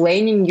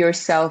explaining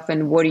yourself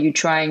and what are you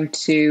trying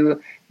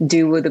to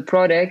do with the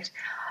product.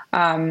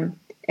 And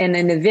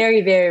in the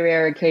very, very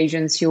rare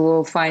occasions, you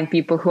will find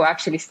people who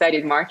actually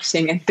studied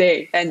marketing and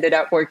they ended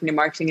up working in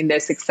marketing and they're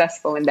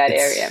successful in that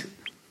area.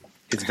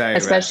 It's very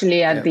especially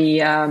rare. At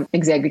the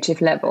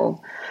executive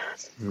level.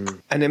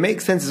 And it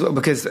makes sense as well,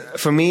 because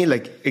for me,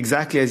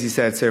 exactly as you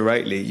said so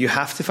rightly, you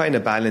have to find a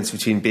balance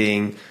between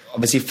being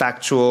obviously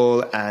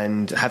factual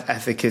and have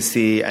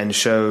efficacy and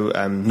show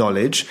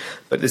knowledge,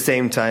 but at the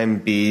same time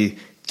be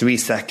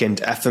 3-second,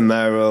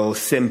 ephemeral,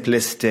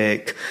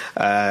 simplistic,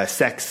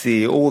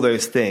 sexy, all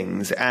those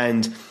things.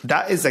 And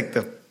that is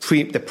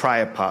the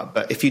prior part.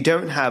 But if you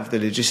don't have the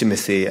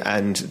legitimacy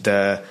and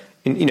the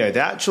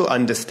actual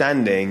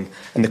understanding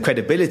and the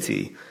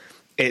credibility,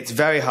 it's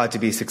very hard to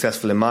be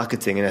successful in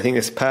marketing. And I think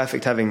it's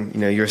perfect having,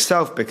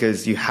 yourself,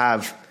 because you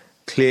have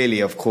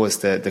clearly, of course,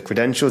 the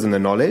credentials and the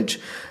knowledge,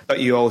 but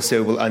you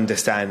also will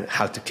understand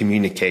how to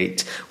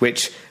communicate,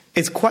 which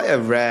is quite a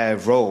rare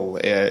role,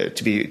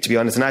 to be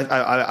honest. And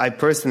I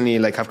personally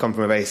have come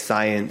from a very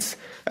science.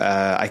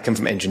 I come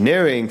from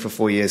engineering for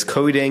 4 years,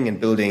 coding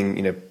and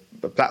building,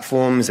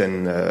 platforms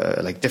and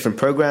different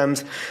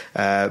programs.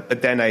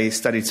 But then I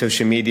studied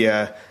social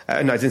media.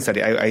 No, I didn't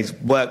study. I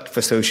worked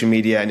for social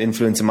media and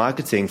influencer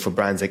marketing for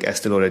brands like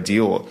Estée Lauder,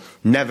 Dior.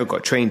 Never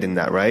got trained in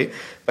that, right?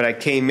 But I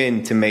came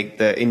in to make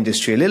the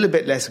industry a little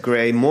bit less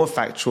gray, more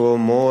factual,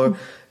 more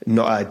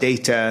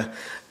data.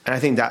 And I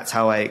think that's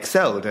how I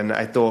excelled. And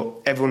I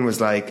thought everyone was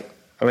like,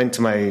 I went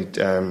to my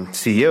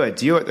CEO at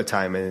Dior at the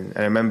time, and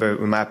I remember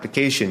with my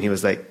application, he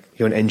was like,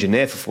 "You're an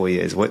engineer for 4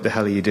 years. What the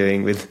hell are you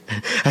doing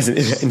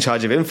in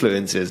charge of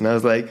influencers?" And I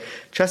was like,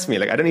 trust me,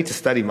 I don't need to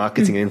study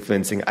marketing and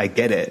influencing. I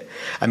get it.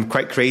 I'm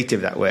quite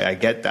creative that way. I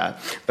get that.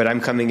 But I'm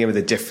coming in with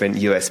a different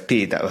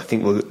USP that I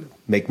think will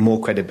make more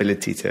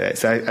credibility to it.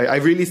 So I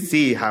really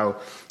see how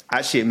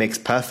actually it makes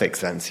perfect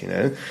sense,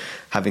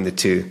 having the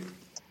two.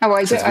 Oh,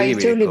 I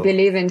totally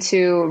believe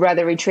into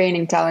rather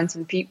retraining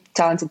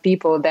talented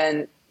people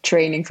than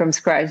training from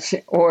scratch,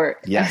 or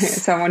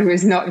someone who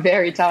is not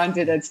very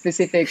talented at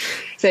specific,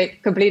 say,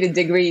 completed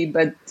degree,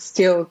 but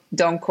still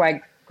don't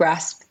quite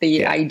grasp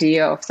the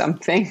idea of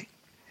something.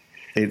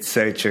 It's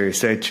so true,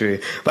 so true.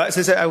 But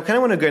so I kind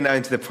of want to go now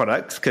into the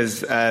products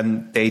because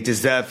they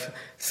deserve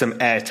some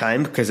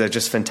airtime because they're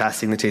just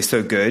fantastic and they taste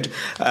so good.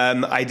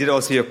 I did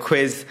also your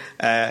quiz.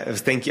 I was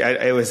thinking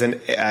it was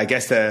I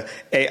guess a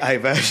AI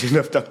version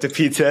of Dr.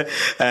 Peter.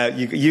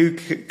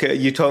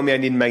 You told me I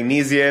need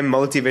magnesium,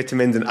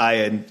 multivitamins, and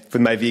iron for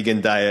my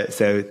vegan diet.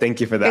 So thank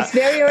you for that. It's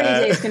very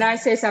early days. Can I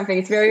say something?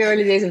 It's very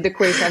early days of the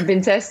quiz. I've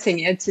been testing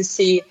it to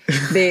see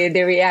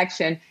the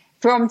reaction.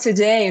 From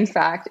today, in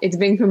fact, it's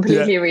been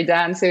completely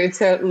redone, so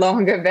it's a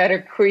longer,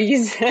 better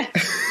quiz.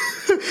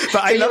 But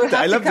I loved it.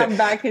 I loved it. Come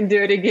back and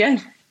do it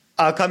again.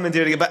 I'll come and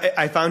do it again. But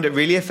I found it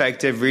really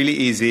effective, really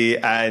easy,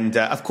 and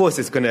of course,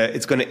 it's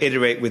gonna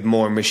iterate with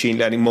more machine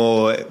learning,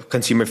 more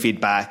consumer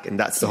feedback, and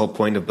that's the whole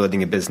point of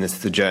building a business.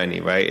 It's a journey,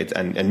 right?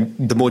 And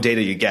the more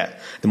data you get,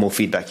 the more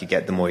feedback you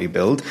get, the more you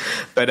build.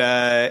 But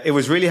it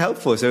was really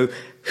helpful. So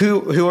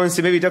who wants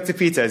to, maybe Dr.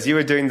 Peter, as you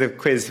were doing the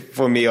quiz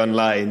for me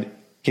online,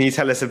 can you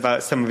tell us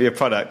about some of your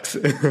products?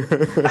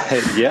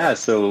 Yeah,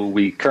 so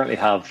we currently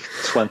have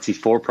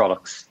 24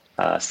 products,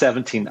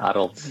 17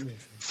 adults,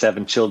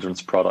 7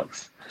 children's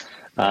products.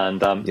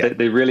 And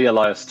they really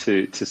allow us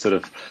to sort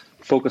of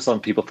focus on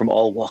people from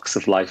all walks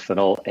of life and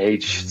all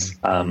ages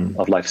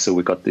of life. So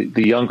we've got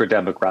the younger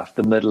demographic,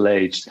 the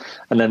middle-aged,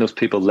 and then those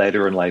people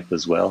later in life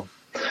as well.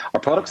 Our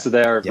products are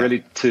there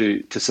really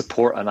to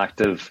support an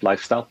active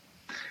lifestyle.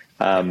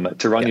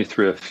 To run you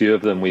through a few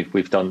of them,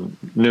 we've done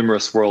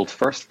numerous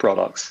world-first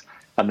products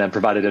and then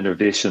provided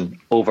innovation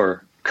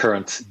over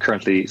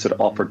currently sort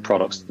of offered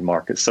products to the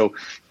market. So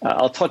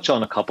I'll touch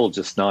on a couple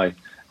just now.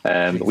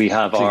 We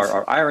have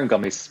our iron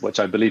gummies, which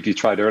I believe you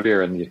tried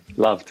earlier and you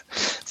loved.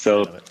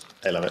 So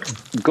I love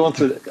it. Going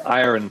through the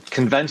iron,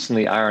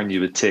 conventionally iron you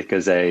would take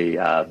as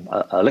a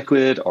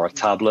liquid or a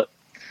tablet.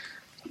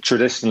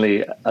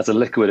 Traditionally, as a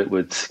liquid, it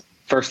would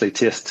firstly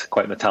taste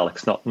quite metallic.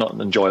 It's not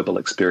an enjoyable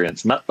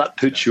experience, and that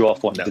puts you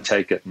off wanting to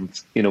take it. And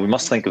we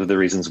must think of the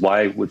reasons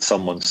why would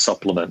someone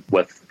supplement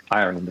with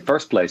iron in the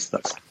first place.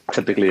 That's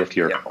typically if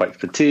you're quite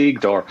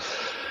fatigued or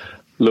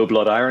low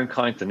blood iron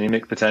count,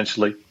 anemic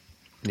potentially.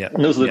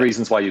 And those are the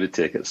reasons why you would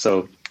take it.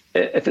 So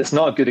if it's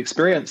not a good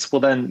experience, well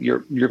then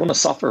you're going to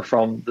suffer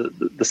from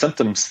the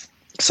symptoms.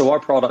 So our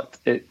product,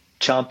 it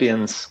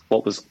champions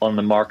what was on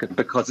the market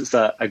because it's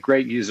a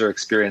great user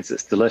experience.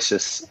 It's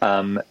delicious.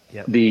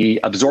 The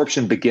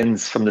absorption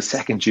begins from the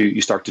second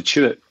you start to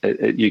chew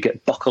it. You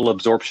get buccal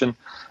absorption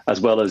as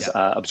well as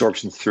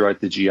absorption throughout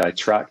the GI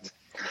tract.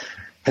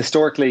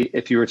 Historically,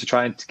 if you were to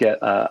try and get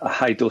a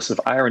high dose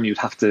of iron, you'd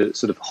have to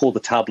sort of hold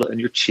the tablet in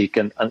your cheek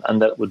and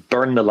that would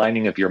burn the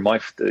lining of your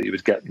mouth. You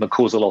would get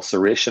mucosal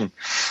ulceration.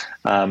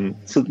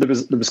 So there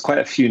was quite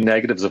a few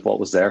negatives of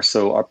what was there.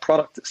 So our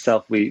product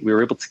itself, we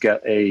were able to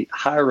get a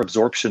higher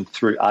absorption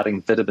through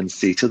adding vitamin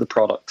C to the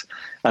product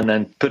and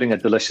then putting a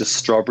delicious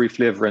strawberry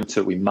flavor into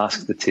it. We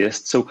masked the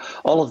taste. So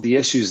all of the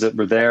issues that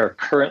were there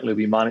currently,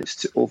 we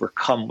managed to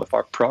overcome with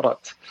our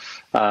product.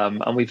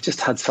 And we've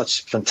just had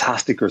such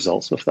fantastic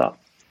results with that.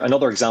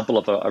 Another example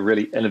of a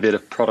really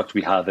innovative product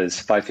we have is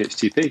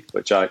 5-HTP,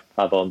 which I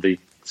have on the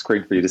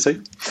screen for you to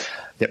see.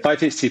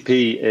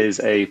 5-HTP is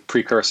a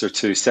precursor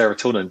to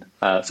serotonin.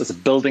 So it's a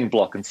building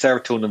block, and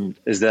serotonin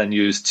is then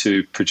used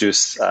to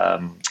produce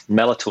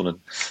melatonin,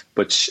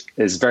 which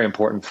is very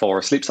important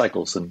for sleep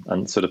cycles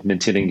and sort of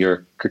maintaining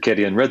your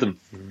circadian rhythm.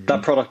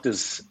 That product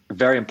is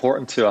very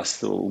important to us.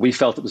 So we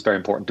felt it was very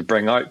important to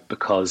bring out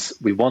because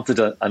we wanted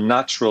a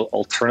natural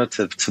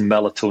alternative to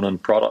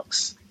melatonin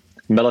products.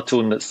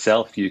 Melatonin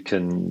itself, you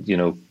can,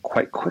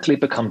 quite quickly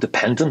become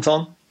dependent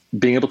on.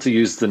 Being able to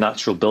use the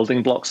natural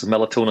building blocks of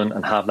melatonin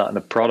and have that in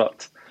a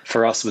product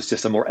for us was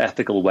just a more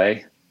ethical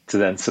way to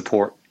then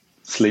support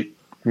sleep.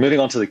 Moving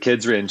on to the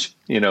kids range,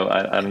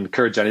 I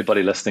encourage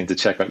anybody listening to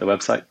check out the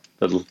website.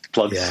 Little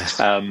plug.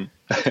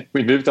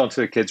 We moved on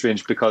to a kids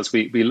range because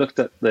we looked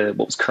at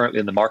what was currently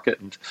in the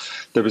market, and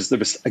there was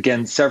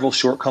again several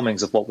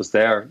shortcomings of what was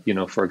there.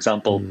 For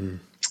example.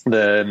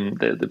 There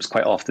was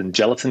quite often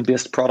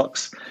gelatin-based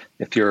products.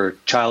 If your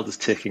child is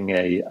taking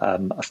a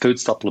food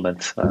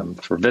supplement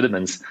for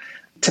vitamins,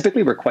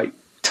 typically we're quite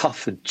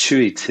tough and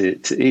chewy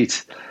to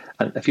eat.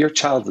 And if your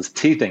child is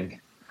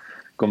teething,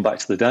 going back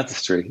to the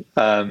dentistry,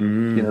 they're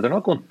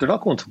not going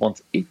to want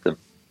to eat them,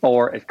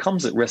 or it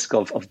comes at risk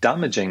of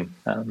damaging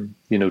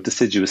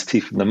deciduous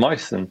teeth in the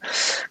mouth and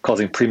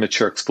causing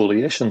premature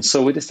exfoliation.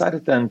 So we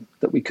decided then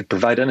that we could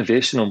provide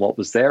innovation on what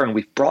was there, and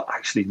we've brought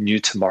actually new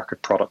to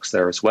market products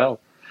there as well.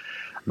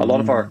 A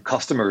lot of our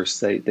customers,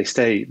 they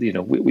stay,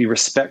 we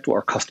respect what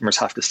our customers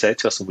have to say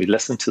to us and we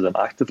listen to them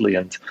actively.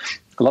 And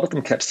a lot of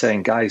them kept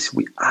saying, guys,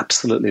 we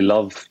absolutely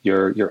love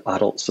your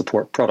adult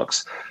support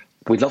products.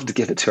 We'd love to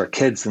give it to our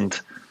kids.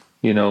 And,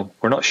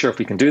 we're not sure if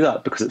we can do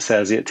that because it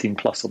says 18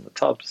 plus on the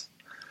tubs.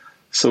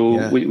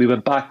 So we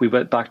went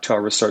back to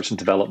our research and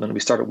development.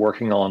 We started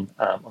working on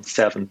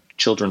 7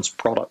 children's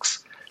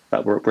products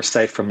that were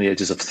safe from the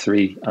ages of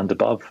 3 and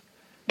above,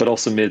 but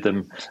also made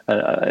them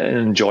an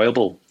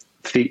enjoyable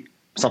feat.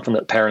 Something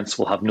that parents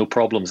will have no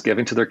problems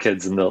giving to their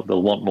kids, and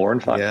they'll want more, in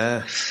fact.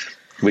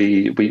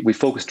 we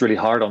focused really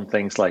hard on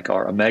things like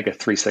our omega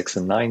 3, 6,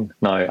 and 9.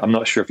 Now, I'm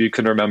not sure if you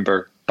can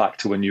remember back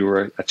to when you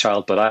were a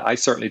child, but I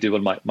certainly do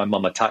when my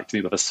mum attacked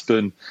me with a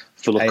spoon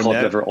full of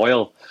cod liver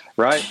oil,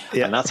 right?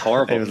 Yeah. And that's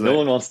horrible. No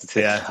one wants to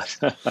take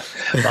that.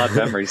 Bad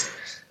memories.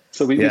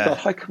 So we thought,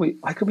 how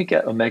can we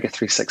get omega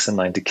 3, 6, and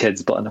 9 to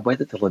kids, but in a way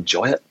that they'll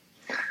enjoy it?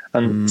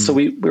 And so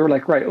we were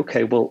like, right,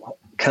 okay, well,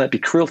 can it be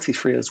cruelty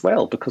free as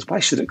well? Because why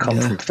should it come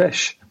from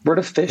fish? Where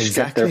do fish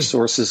get their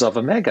sources of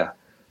omega?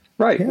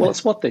 Right. Yeah. Well,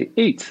 it's what they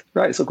eat.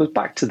 Right. So it goes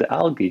back to the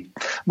algae.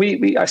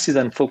 We actually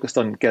then focused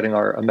on getting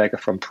our omega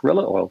from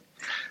perilla oil,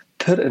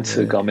 put it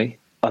into a gummy,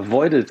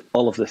 avoided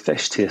all of the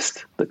fish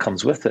taste that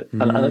comes with it,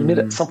 and it made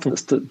it something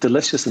that's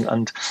delicious.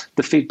 And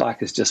the feedback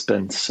has just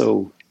been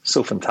so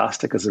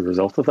fantastic as a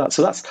result of that.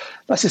 So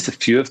that's just a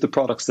few of the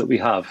products that we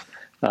have,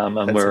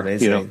 and we're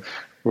amazing.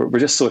 We're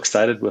just so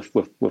excited with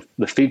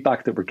the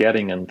feedback that we're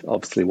getting, and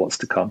obviously what's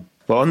to come.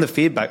 Well, on the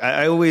feedback,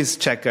 I always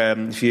check,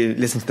 if you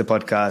listen to the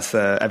podcast,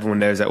 everyone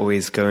knows I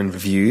always go in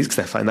reviews, because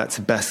I find that's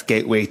the best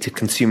gateway to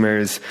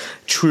consumers'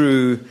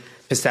 true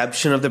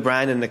perception of the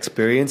brand and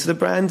experience of the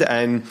brand.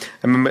 And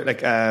I remember,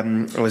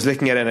 I was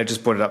looking at it, and I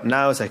just brought it up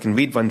now so I can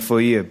read one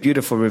for you. A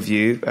beautiful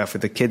review for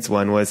the kids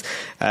one was,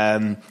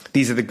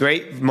 these are the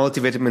great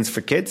multivitamins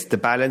for kids. The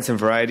balance and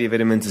variety of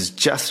vitamins is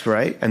just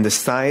right, and the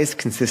size,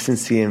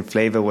 consistency, and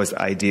flavor was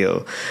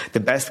ideal. The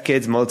best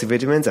kids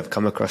multivitamins I've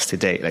come across to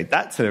date. Like,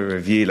 that's a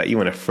review like you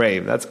want to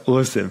frame. That's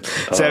awesome.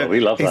 So we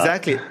love that.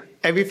 Exactly.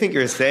 Everything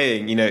you're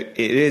saying, it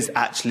is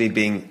actually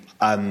being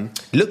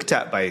looked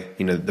at by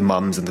the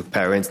mums and the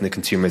parents and the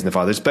consumers and the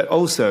fathers, but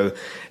also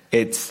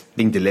it's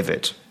being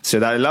delivered. So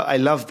that I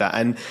love that,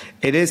 and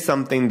it is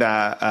something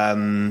that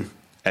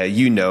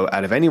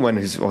out of anyone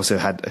who's also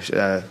had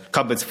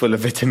cupboards full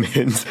of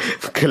vitamins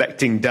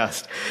collecting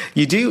dust,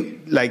 you do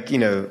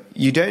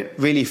you don't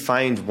really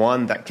find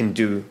one that can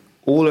do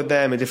all of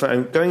them are different.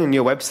 And going on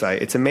your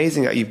website, it's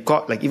amazing that you've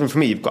got, even for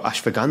me, you've got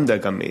ashwagandha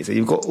gummies.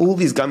 You've got all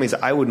these gummies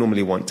that I would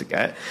normally want to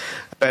get.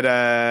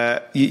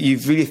 But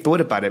you've really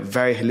thought about it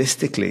very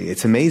holistically.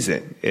 It's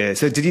amazing.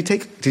 So did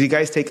you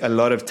guys take a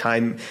lot of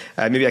time?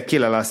 Maybe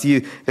Akil, I'll ask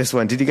you this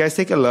one. Did you guys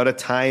take a lot of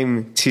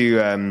time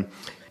to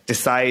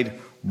decide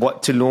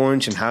what to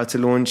launch and how to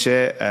launch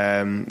it?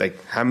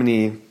 How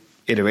many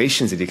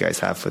iterations did you guys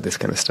have for this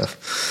kind of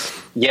stuff?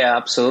 Yeah,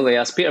 absolutely.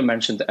 As Peter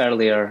mentioned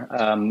earlier,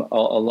 a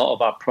lot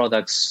of our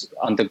products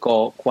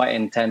undergo quite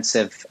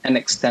intensive and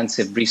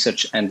extensive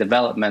research and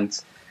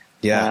development.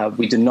 Yeah,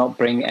 we do not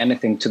bring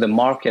anything to the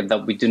market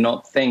that we do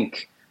not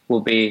think will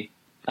be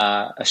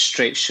a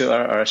straight shooter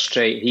or a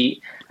straight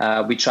heat.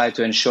 We try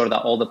to ensure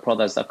that all the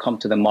products that come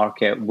to the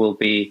market will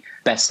be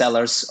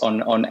bestsellers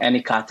on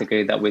any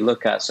category that we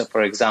look at. So,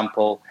 for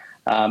example,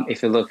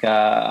 if you look at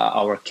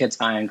our kids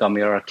iron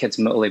gummy or our kids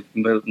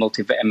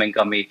multivitamin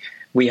gummy,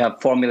 we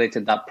have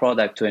formulated that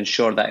product to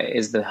ensure that it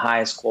is the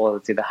highest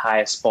quality, the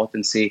highest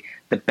potency,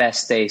 the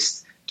best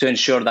taste, to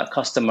ensure that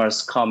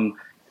customers come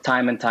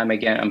time and time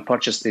again and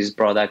purchase these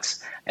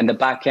products. In the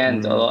back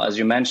end, as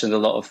you mentioned, a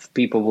lot of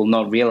people will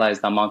not realize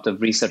the amount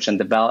of research and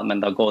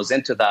development that goes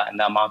into that, and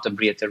the amount of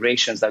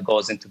reiterations that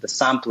goes into the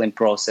sampling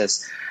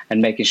process,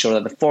 and making sure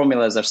that the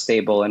formulas are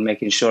stable, and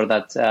making sure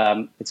that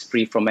it's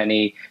free from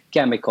any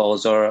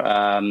chemicals or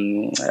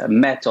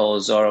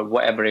metals or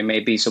whatever it may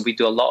be. So we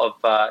do a lot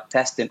of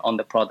testing on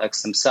the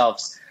products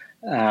themselves.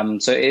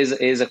 So it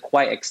is a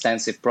quite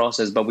extensive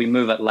process, but we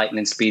move at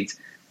lightning speed.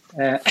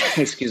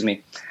 Excuse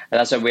me.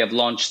 That's why we have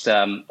launched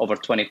over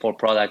 24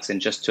 products in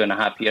just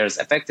 2.5 years.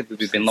 Effectively,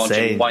 we've been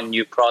launching one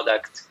new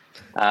product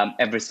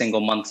every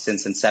single month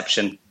since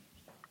inception.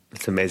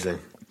 It's amazing.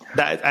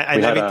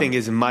 And everything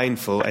is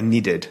mindful and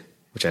needed,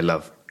 which I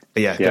love.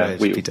 But go ahead,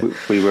 Peter.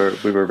 We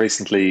were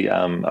recently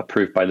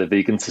approved by the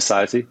Vegan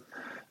Society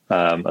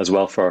as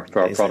well for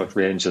our product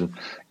range, and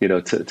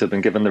to have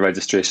been given the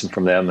registration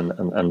from them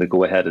and the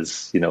go ahead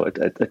is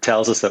it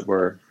tells us that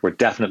we're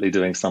definitely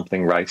doing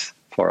something right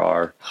for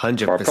our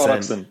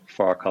products and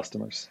for our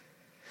customers.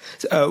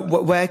 So,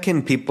 where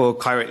can people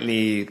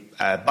currently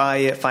buy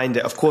it, find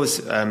it? Of course,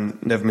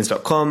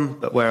 Novamins.com,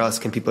 but where else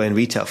can people in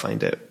retail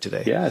find it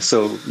today? Yeah,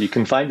 so you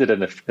can find it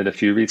in a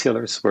few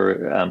retailers.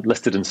 We're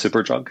listed in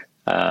Superdrug.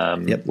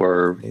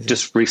 We're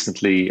just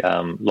recently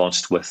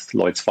launched with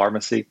Lloyd's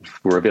Pharmacy.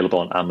 We're available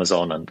on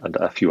Amazon and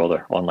a few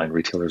other online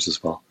retailers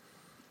as well.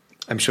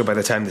 I'm sure by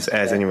the time this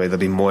airs anyway, there'll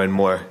be more and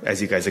more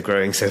as you guys are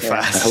growing so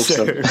fast. I hope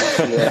so.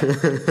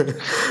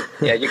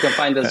 You can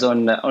find us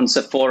on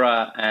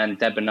Sephora and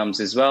Debenhams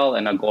as well,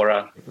 and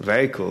Agora.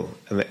 Very cool.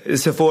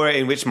 Sephora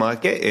in which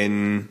market?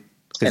 In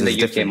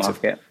the UK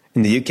market.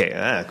 In the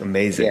UK,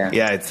 amazing.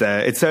 Yeah,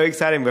 it's so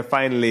exciting. We're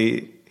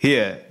finally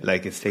here.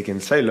 It's taken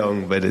so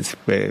long, but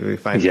we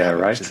finally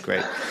right, which is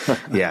great.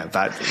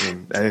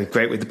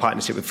 Great with the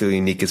partnership with Feel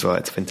Unique as well.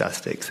 It's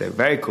fantastic. So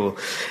very cool.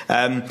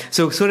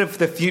 So sort of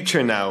the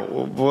future now.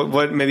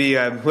 What maybe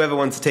whoever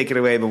wants to take it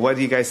away, but what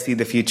do you guys see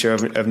the future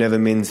of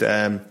Novamins?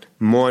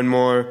 More and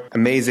more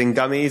amazing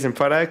gummies and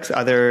products.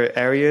 Other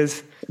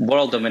areas.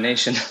 World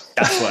domination.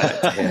 That's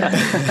what.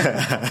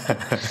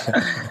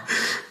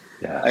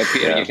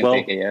 Peter, you can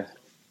take it. Yeah.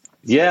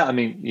 Yeah, I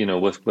mean,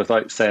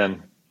 without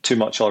saying too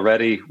much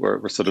already,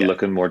 we're sort of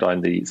looking more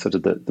down the sort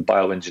of the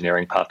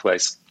bioengineering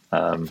pathways.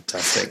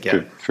 Fantastic.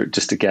 Yeah. For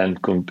just again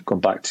going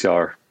back to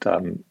our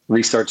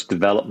research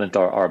development,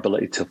 our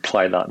ability to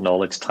apply that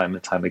knowledge time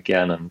and time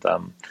again, and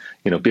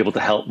be able to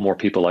help more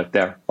people out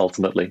there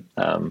ultimately,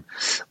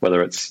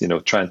 whether it's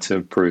trying to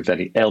improve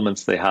any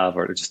ailments they have,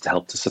 or just to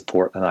help to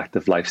support an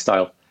active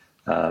lifestyle.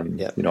 Our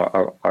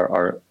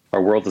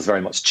world has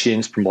very much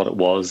changed from what it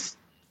was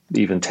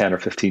even 10 or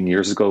 15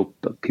 years ago,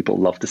 but people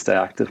love to stay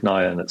active now,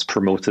 and it's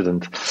promoted,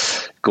 and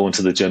going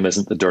to the gym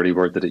isn't the dirty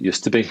word that it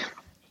used to be.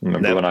 I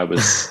remember when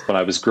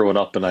I was growing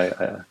up, and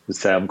I would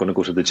say I'm going to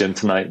go to the gym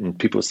tonight, and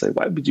people would say,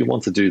 "Why would you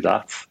want to do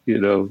that?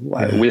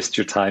 Why waste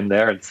your time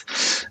there?" And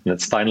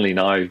it's finally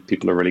now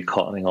people are really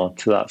cottoning on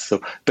to that.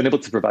 So being able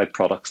to provide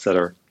products that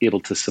are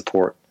able to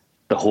support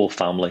the whole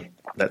family.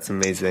 That's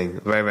amazing.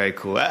 Very, very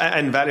cool.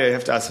 And Valerie, I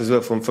have to ask as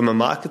well, from a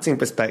marketing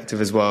perspective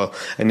as well,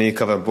 I know you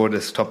cover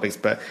broader topics,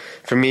 but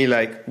for me,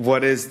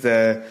 what is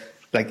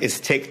is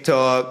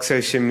TikTok,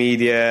 social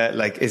media,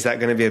 is that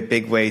going to be a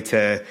big way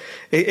to,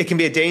 it can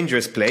be a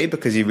dangerous play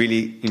because you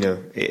really,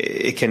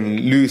 it can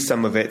lose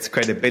some of its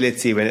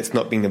credibility when it's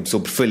not being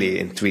absorbed fully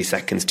in 3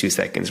 seconds, 2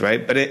 seconds,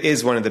 right? But it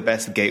is one of the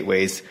best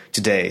gateways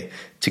today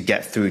to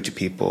get through to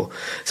people.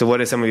 So what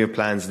are some of your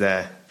plans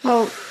there?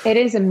 Well, it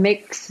is a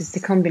mix. It's the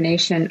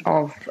combination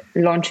of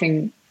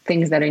launching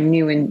things that are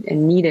new and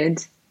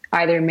needed,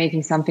 either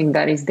making something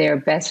that is there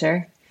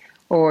better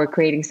or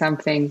creating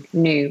something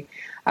new.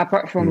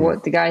 Apart from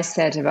what the guys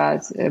said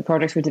about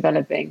products we're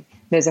developing,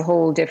 there's a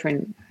whole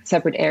different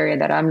separate area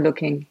that I'm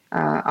looking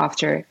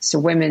after. So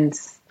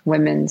women's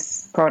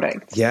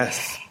products.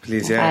 Yes,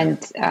 please, yeah.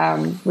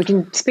 And we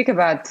can speak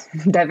about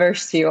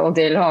diversity all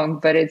day long,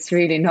 but it's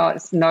really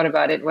not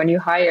about it. When you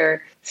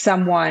hire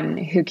someone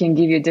who can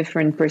give you a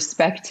different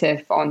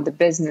perspective on the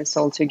business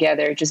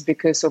altogether, just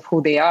because of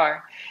who they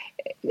are,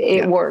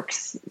 it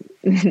works.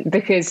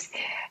 Because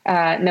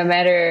no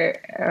matter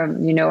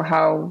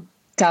how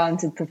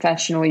talented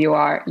professional you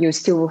are, you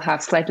still will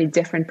have slightly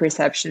different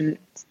perception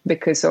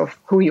because of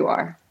who you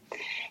are.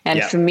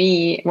 And for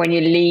me, when you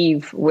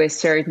leave with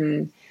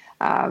certain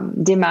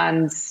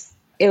demands,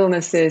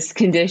 illnesses,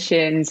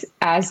 conditions,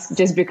 as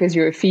just because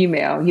you're a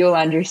female, you'll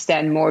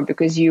understand more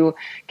because you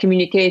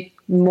communicate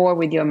more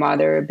with your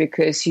mother,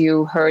 because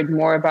you heard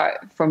more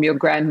from your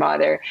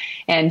grandmother,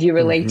 and you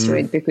relate to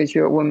it because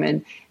you're a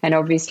woman. And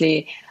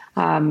obviously,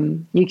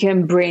 you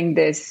can bring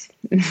this,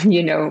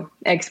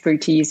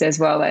 expertise as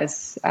well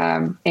as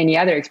any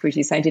other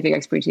expertise, scientific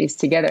expertise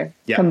together,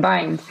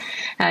 combined.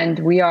 And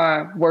we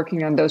are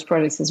working on those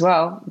projects as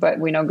well, but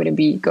we're not going to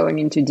be going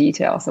into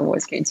details on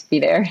what's going to be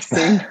there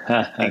soon.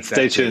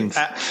 Stay tuned.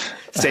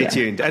 Stay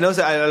tuned. And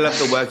also, I love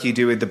the work you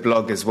do with the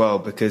blog as well,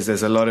 because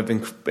there's a lot of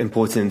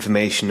important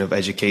information of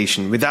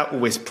education. Without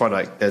always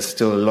product, there's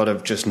still a lot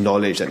of just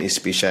knowledge that needs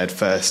to be shared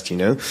first, and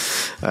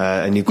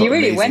you've got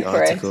really amazing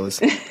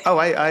articles. Oh,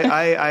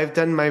 I've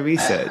done my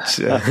research.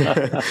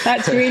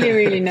 That's really,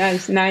 really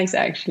nice,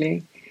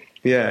 actually.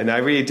 Yeah, and I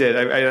really did.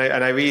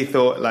 I really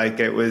thought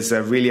it was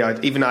really,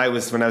 when I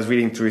was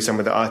reading through some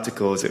of the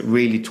articles, it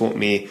really taught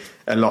me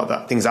a lot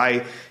of things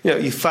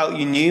you felt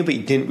you knew, but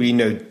you didn't really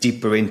know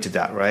deeper into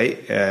that, right?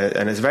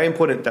 And it's very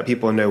important that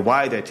people know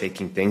why they're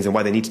taking things and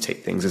why they need to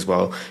take things as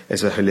well,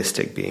 as a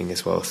holistic being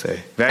as well. So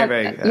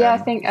very, I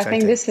think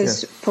this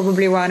is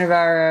probably one of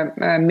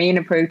our main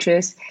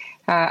approaches.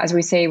 As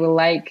we say, we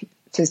like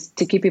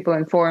to keep people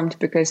informed,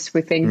 because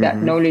we think that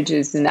knowledge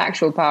is an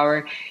actual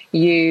power.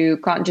 You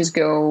can't just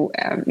go,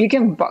 you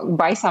can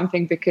buy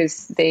something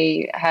because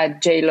they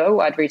had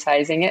J-Lo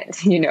advertising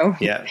it,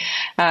 Yeah.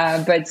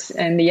 But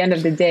in the end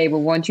of the day, we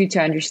want you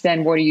to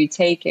understand what are you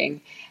taking.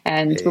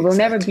 And we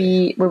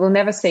will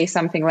never say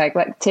something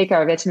like take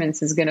our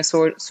vitamins is going to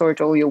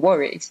sort all your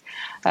worries.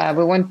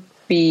 We want to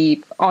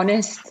be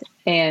honest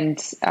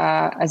and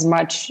as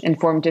much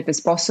informative as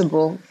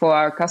possible for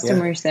our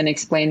customers and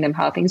explain them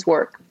how things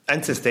work.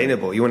 And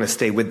sustainable. You want to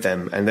stay with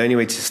them. And the only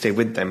way to stay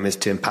with them is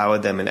to empower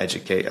them and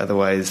educate.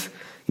 Otherwise,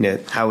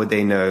 how would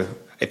they know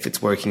if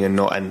it's working or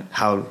not, and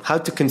how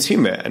to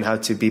consume it and how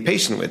to be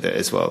patient with it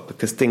as well?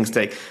 Because things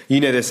take,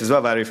 this as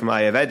well, Valerie, from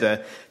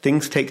Ayurveda,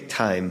 things take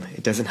time.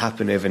 It doesn't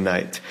happen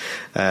overnight.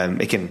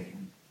 It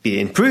can be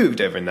improved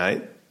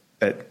overnight,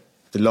 but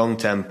the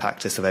long-term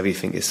practice of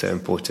everything is so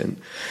important.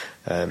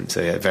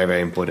 Very,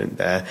 very important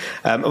there.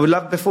 I would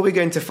love, before we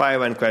go into fire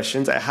round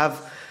questions, I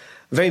have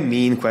a very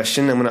mean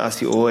question I'm going to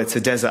ask you all. It's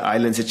a desert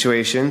island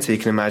situation, so you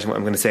can imagine what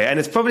I'm going to say. And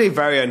it's probably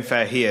very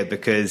unfair here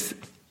because,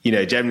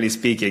 generally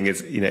speaking,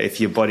 it's,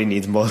 if your body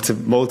needs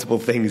multiple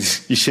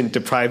things, you shouldn't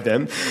deprive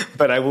them.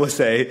 But I will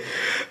say,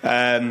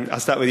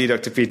 I'll start with you,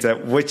 Dr. Peter.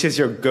 Which is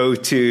your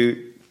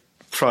go-to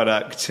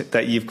product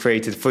that you've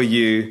created for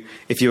you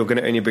if you were going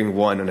to only bring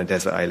one on a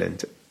desert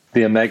island?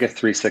 The Omega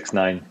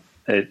 369.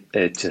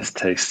 It just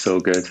tastes so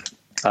good.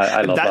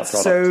 I love that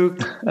product.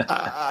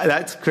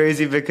 That's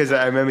crazy because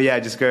I remember,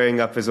 just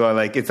growing up as well.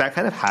 It's that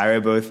kind of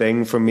Haribo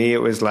thing for me.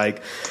 It was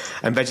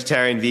I'm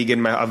vegetarian,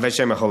 vegan. I've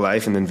vegetarian my whole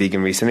life and then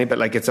vegan recently.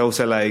 But it's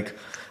also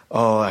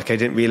oh, like I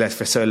didn't realize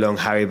for so long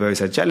Haribo's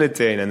had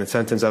gelatin, and then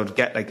sometimes I would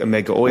get like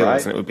omega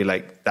oils, and it would be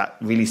like that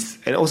really,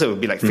 and also it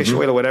would be like fish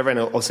oil or whatever, and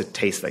it'll also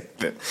taste like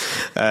so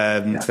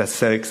that's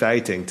so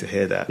exciting to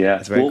hear that. Yeah,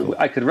 it's very cool.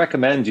 I could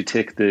recommend you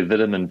take the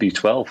vitamin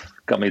B12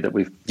 gummy that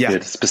we've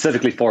did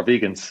specifically for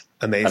vegans.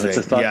 Amazing. And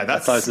it's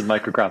that's 1,000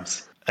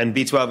 micrograms. And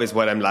B12 is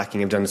what I'm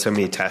lacking. I've done so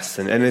many tests,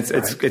 and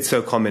it's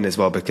so common as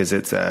well because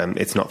it's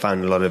not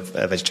found in a lot of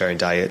vegetarian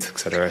diets,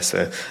 etc.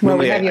 So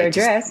we have your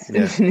address.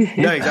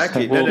 No,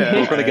 exactly. We're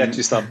going to get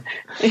you some.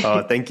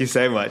 Oh, thank you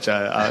so much.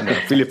 I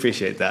really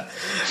appreciate that.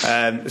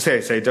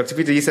 So Dr.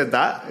 Peter, you said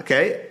that.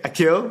 Okay,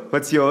 Akhil,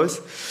 what's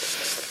yours?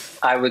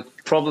 I would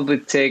probably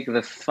take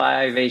the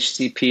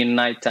 5-HTP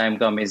nighttime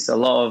gummies. A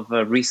lot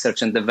of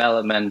research and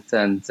development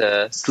and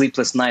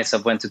sleepless nights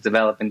I've went to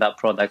developing that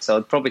product. So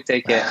I'd probably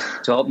take it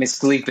to help me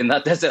sleep in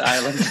that desert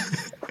island.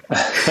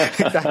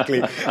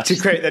 Exactly. To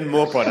create then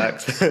more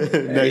products.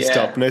 No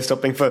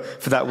stopping for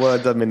that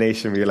world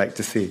domination we like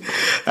to see.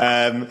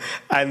 And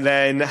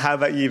then how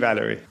about you,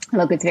 Valerie?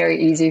 Look, it's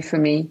very easy for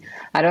me.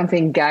 I don't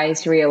think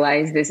guys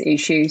realize these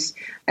issues.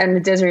 And the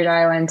desert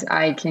island,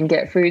 I can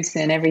get foods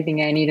and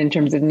everything I need in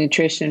terms of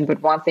nutrition.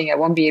 But one thing I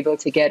won't be able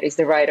to get is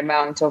the right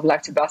amount of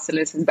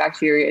lactobacillus and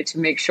bacteria to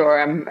make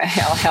sure I'm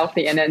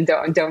healthy and then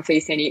don't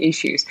face any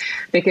issues.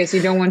 Because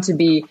you don't want to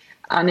be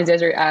on a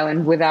desert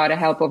island without a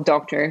help of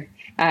doctor.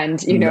 And,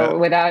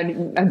 without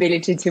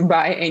ability to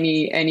buy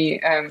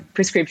any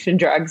prescription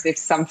drugs if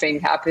something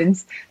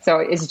happens. So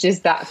it's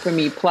just that for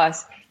me.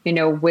 Plus,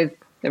 with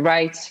the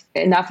right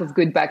enough of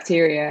good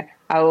bacteria,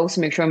 I'll also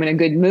make sure I'm in a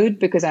good mood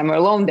because I'm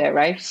alone there,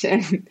 right? Yeah,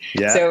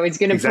 so it's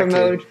going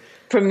to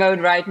promote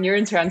right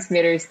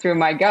neurotransmitters through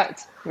my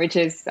gut, which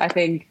is, I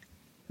think,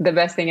 the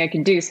best thing I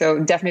can do. So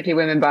definitely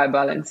Women by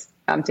Balance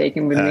I'm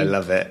taking with me. I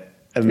love it.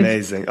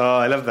 Amazing. Oh,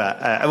 I love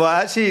that. Well,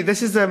 actually,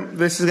 this is going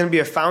to be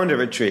a founder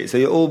retreat. So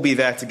you'll all be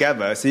there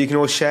together. So you can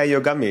all share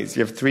your gummies.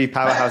 You have 3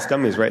 powerhouse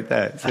gummies right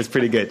there. So it's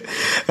pretty good.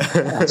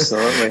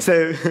 Absolutely.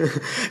 So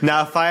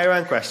now fire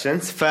round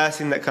questions. First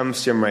thing that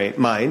comes to your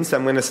mind. So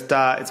I'm going to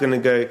start. It's going to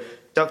go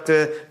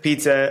Dr.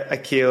 Peter,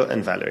 Akhil,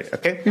 and Valerie.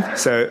 Okay?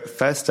 So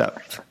first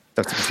up,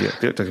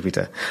 Dr.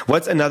 Peter,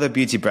 what's another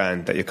beauty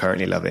brand that you're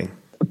currently loving?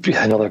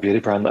 Another beauty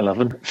brand I'm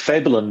loving?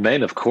 Fable and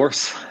Men, of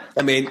course.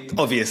 I mean,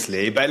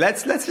 obviously, but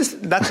let's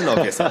just, that's an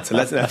obvious answer.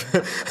 Let's but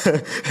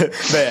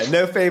yeah,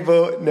 no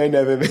Fable, no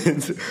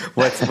Vitamins.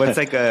 What's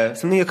like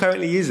something you're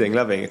currently using,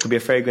 loving? It could be a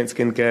fragrance,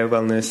 skincare,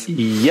 wellness.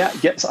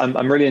 Yes,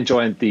 I'm really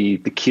enjoying the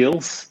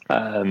Kiehl's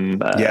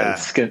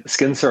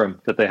skin serum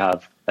that they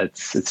have.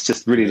 It's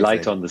just really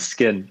light on the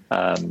skin,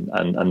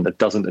 and it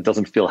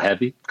doesn't feel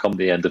heavy come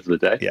the end of the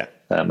day. Yeah.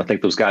 I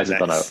think those guys have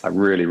done a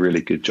really,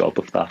 really good job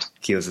of that.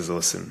 Kiehl's is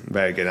awesome.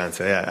 Very good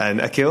answer. Yeah. And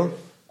Akhil?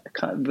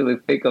 Can't really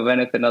think of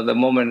anything at the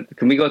moment.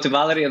 Can we go to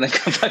Valerie and then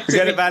come back to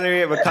Go to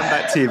Valerie and we'll come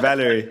back to you,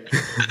 Valerie.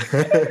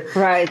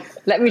 Right.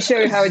 Let me show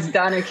you how it's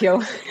done,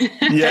 Akhil.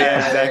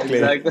 Yeah, exactly.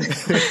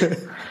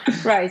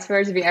 Right.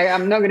 First,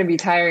 I'm not going to be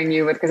tiring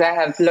you because I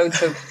have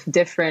loads of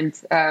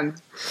different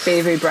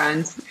favorite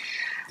brands.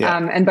 Yeah.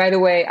 And by the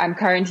way, I'm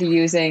currently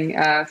using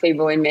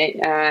Fable and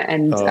Mate,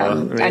 and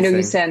I know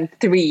you sent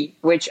 3,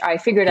 which I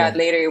figured out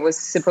later it was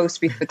supposed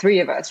to be for 3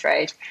 of us,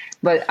 right?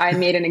 But I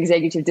made an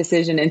executive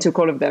decision and took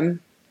all of them.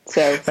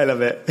 So I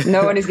love it.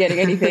 No one is getting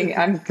anything.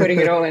 I'm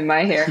putting it all in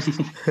my hair.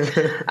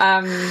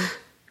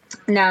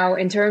 Now,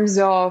 in terms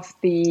of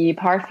the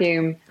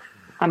perfume,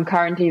 I'm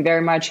currently very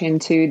much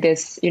into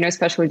this,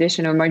 special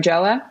edition of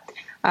Margiela.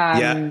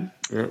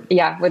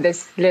 With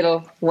this little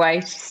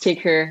white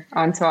sticker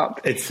on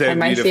top. It's so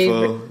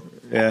beautiful.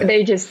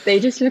 They just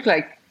look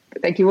like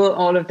you will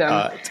all of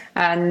them.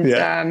 And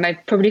my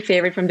probably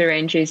favorite from the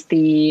range is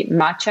the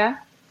matcha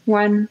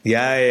one.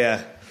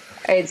 Yeah.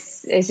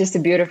 It's just a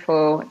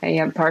beautiful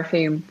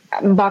perfume.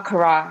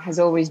 Baccarat has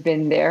always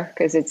been there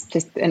because it's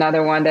just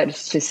another one that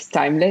is just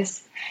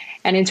timeless.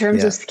 And in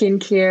terms of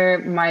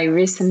skincare, my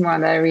recent one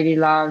that I really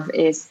love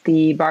is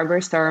the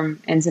Barberstorm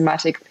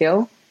enzymatic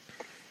pill.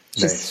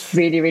 Just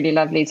really, really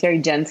lovely. It's very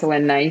gentle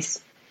and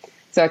nice.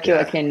 So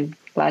I can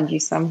lend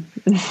you some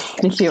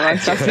if you want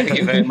something. Thank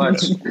you very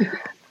much.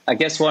 I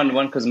guess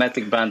one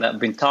cosmetic brand that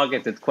have been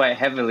targeted quite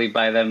heavily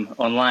by them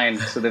online.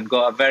 So they've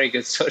got a very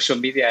good social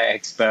media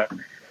expert.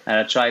 And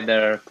I tried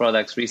their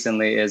products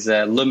recently is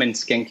Lumen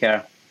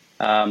Skincare.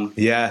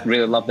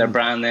 Really love their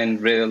branding,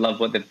 really love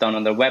what they've done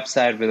on their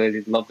website,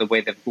 really love the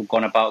way they've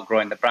gone about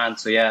growing the brand.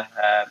 So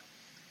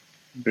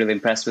really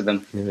impressed with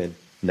them.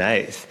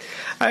 Nice.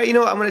 You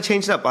know what? I'm going to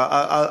change it up.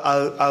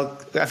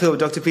 I feel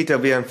Dr. Peter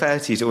will be unfair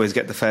to you to always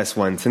get the first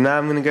one. So now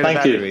I'm going to go to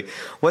Valerie.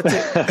 What's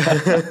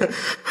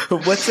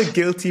a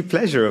guilty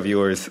pleasure of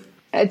yours?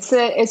 It's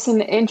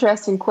an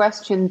interesting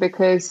question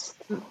because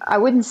I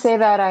wouldn't say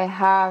that I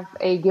have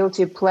a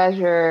guilty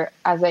pleasure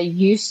as I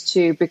used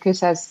to,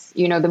 because as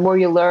the more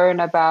you learn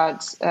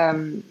about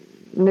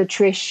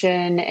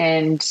nutrition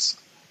and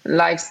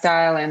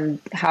lifestyle and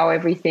how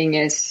everything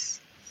is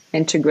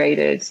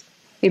integrated,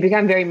 you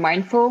become very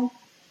mindful,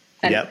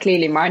 and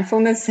clearly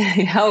mindfulness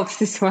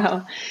helps as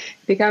well.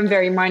 Become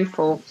very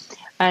mindful,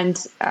 and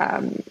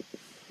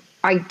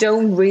I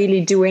don't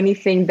really do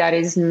anything that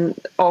is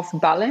off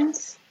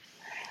balance.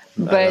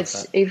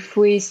 But if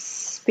we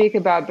speak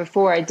about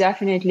before, I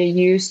definitely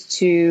used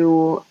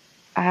to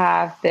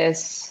have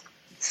this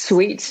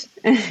sweet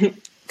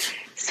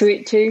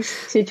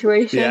tooth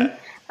situation. Yeah.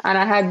 And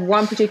I had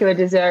one particular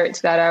dessert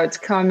that I would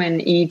come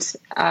and eat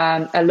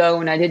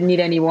alone. I didn't need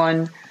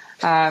anyone.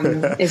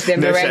 It's the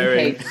No meringue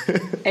sharing.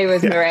 cake. It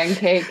was meringue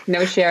cake,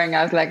 no sharing.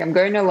 I was like, I'm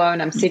going alone.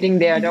 I'm sitting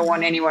there. I don't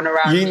want anyone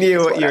around me. You knew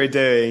what you were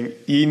doing.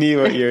 You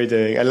knew what you were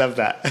doing. I love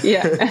that.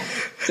 Yeah.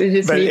 So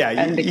just But me yeah,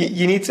 and the cake.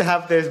 you need to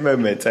have those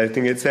moments. I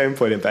think it's so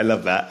important, but I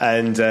love that.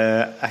 And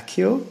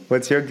Akhil,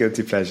 what's your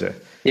guilty pleasure?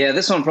 Yeah,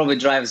 this one probably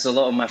drives a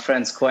lot of my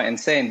friends quite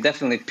insane.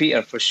 Definitely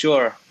Peter, for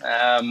sure.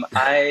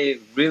 I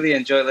really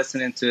enjoy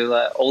listening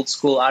to old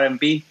school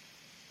R&B.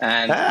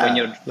 And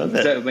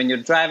when you're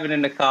driving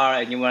in the car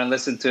and you want to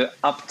listen to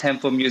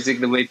up-tempo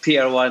music the way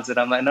Peter wants it,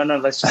 I'm like, no,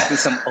 let's just do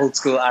some old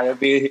school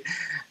R&B.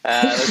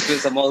 Let's do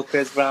some old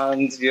Chris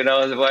Browns,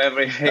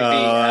 whatever it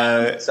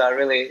may be. So I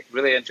really,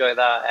 really enjoy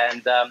that.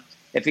 And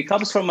if it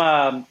comes from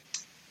a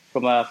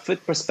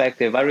food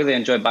perspective, I really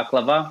enjoy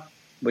baklava,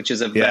 which is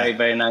a very,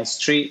 very nice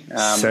treat.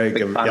 So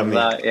big good, fan of yummy.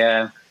 that,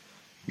 yeah.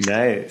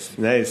 Nice.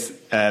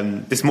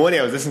 This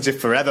morning I was listening to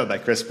Forever by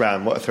Chris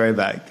Brown. What a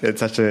throwback. It's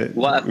such a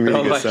What a really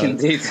good throwback song.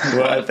 indeed.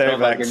 What a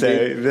throwback. So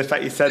indeed. the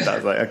fact you said that, I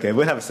was like, okay,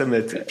 we'll have a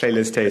similar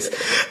playlist taste.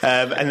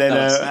 And then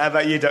how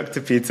about you,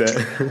 Dr. Peter?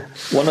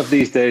 One of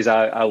these days,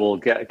 I will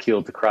get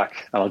Akhil to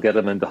crack. I'll get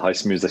him into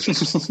house music.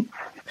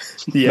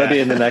 Yeah. Maybe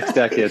in the next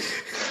decade.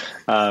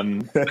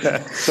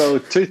 So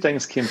two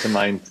things came to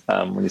mind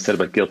when you said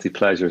about guilty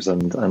pleasures,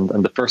 and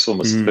the first one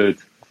was food,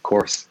 of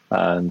course.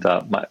 And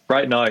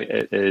right now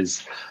it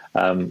is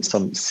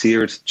some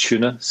seared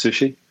tuna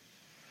sushi.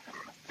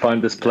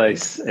 Found this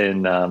place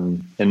in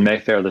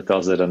Mayfair that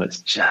does it, and it's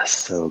just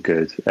so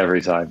good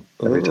every time.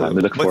 Every time.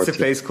 We look forward What's the to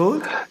place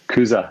called?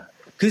 Kuza.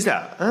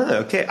 Kuza. Oh,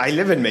 okay. I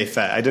live in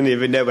Mayfair. I don't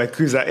even know where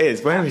Kuza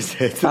is. Where is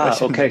it?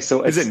 Okay,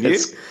 so is it new?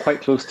 it's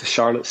quite close to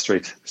Charlotte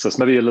Street. So it's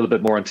maybe a little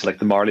bit more into like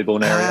the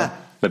Marylebone area.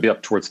 Maybe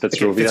up towards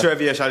Fitzrovia.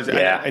 Fitzrovia, Charlotte.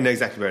 Yeah. I know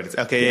exactly where it is.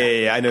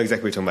 Okay, yeah. I know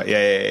exactly what you're talking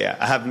about. Yeah.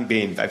 I haven't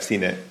been, but I've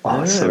seen it.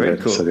 Oh, so very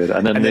good, so good.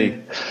 And then the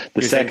you're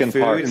saying second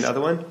food, part,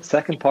 another one?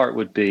 Second part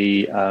would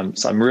be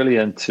so I'm really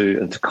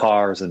into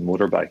cars and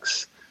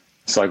motorbikes.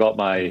 So I got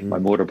my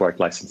motorbike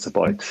license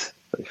about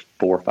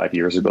 4 or 5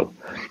 years ago,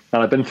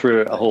 and I've been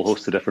through a whole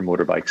host of different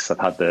motorbikes. I've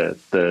had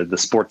the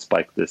sports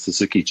bike, the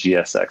Suzuki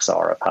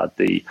GSXR. I've had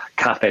the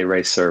Cafe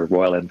Racer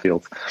Royal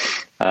Enfield,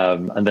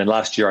 and then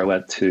last year I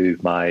went to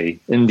my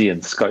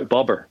Indian Scout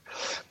Bobber,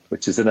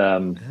 which is in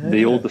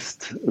the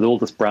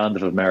oldest brand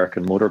of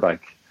American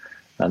motorbike.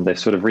 And they've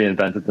sort of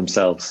reinvented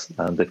themselves,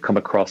 and they've come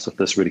across with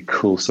this really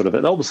cool sort of,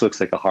 it almost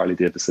looks like a Harley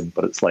Davidson,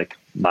 but it's like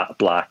matte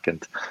black.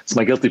 And so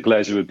my guilty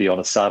pleasure would be on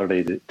a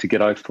Saturday to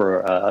get out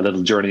for a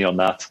little journey on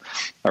that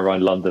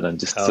around London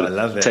and just sort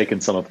of take in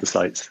some of the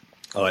sights.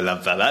 Oh, I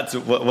love that. That's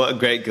what a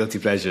great guilty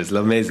pleasure. It's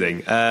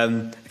amazing.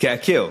 Okay,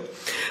 Akhil,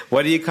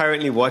 what are you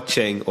currently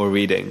watching or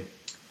reading?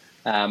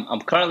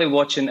 I'm currently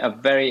watching a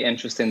very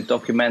interesting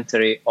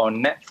documentary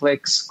on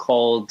Netflix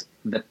called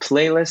The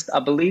Playlist,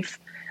 I believe.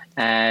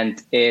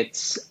 And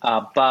it's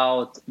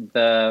about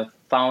the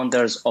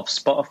founders of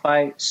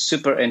Spotify.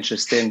 Super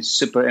interesting,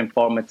 super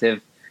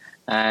informative.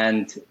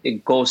 And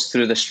it goes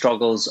through the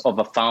struggles of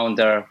a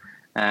founder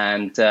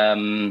and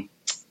the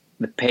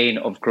pain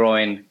of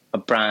growing a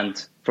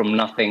brand from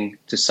nothing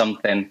to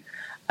something.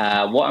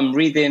 What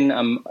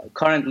I'm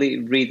currently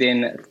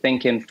reading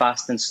Thinking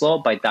Fast and Slow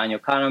by Daniel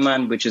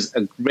Kahneman, which is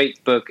a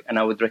great book. And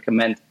I would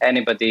recommend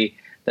anybody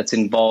that's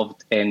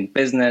involved in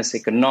business,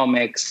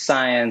 economics,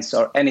 science,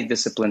 or any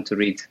discipline to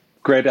read.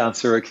 Great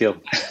answer, Akhil.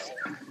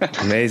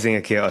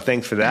 Amazing, Akhil.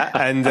 Thanks for that.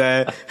 And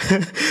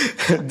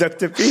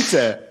Dr.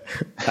 Peter,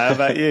 how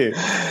about you?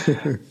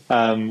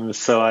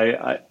 So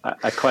I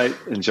quite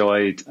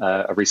enjoyed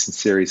a recent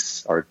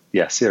series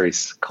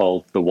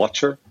called The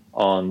Watcher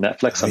on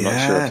Netflix. I'm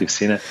not sure if you've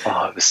seen it.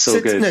 Oh, it was so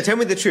good. No, tell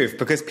me the truth,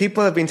 because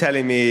people have been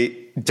telling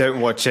me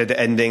don't watch it, the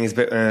endings,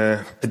 but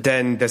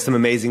then there's some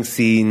amazing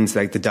scenes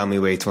like the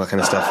dumbwaiter, all that kind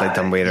of stuff, like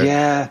dumbwaiter.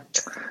 Yeah.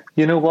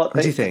 You know what?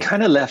 What do you think?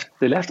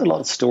 They left a lot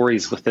of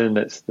stories within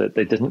it that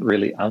they didn't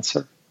really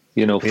answer.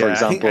 You know, for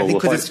example, I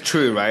think because it's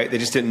true, right? They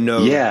just didn't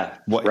know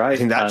what I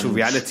think the actual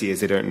reality is.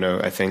 They don't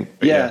know, I think.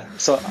 But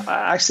So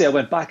I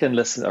went back and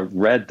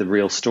read the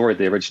real story,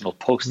 the original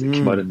post that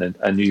came out in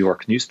a New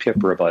York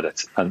newspaper about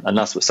it. And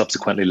that's what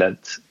subsequently led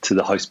to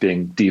the house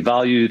being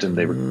devalued, and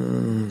they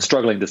were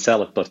struggling to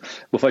sell it. But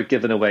without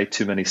giving away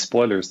too many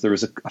spoilers, there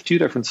was a few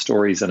different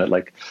stories in it.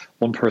 Like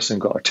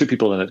two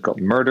people in it got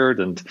murdered,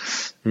 and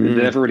they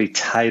never really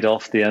tied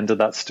off the end of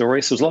that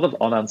story. So there's a lot of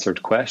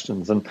unanswered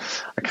questions. And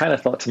I kind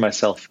of thought to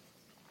myself,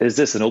 is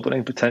this an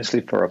opening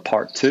potentially for a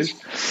part 2? So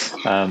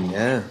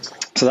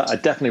I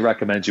definitely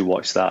recommend you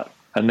watch that.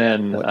 And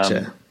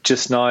then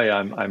just now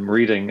I'm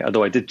reading,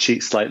 although I did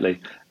cheat slightly,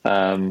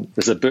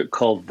 there's a book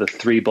called The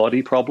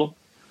 3-Body Problem.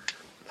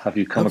 Have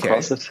you come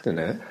across it? I don't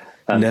know.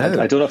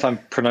 No. I don't know if I'm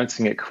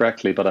pronouncing it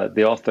correctly, but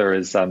the author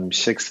is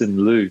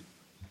Cixin Liu.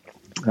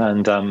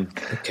 And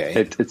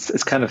Okay.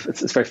 it's kind of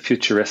it's very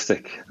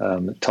futuristic.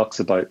 It talks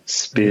about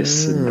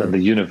space and the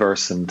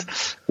universe and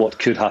what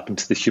could happen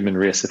to the human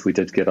race if we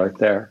did get out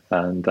there.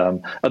 And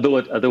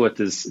although it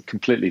is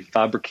completely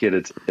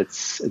fabricated,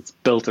 it's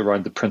built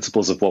around the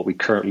principles of what we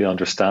currently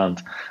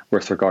understand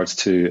with regards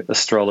to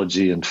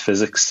astrology and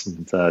physics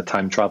and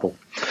time travel.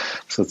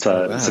 So it's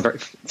a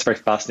very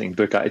fascinating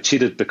book. I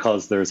cheated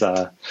because there's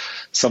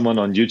someone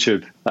on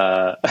YouTube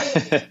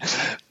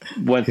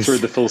went through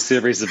the full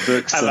series of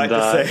books. I like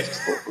to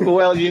say.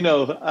 Well,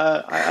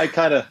 I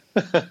kind of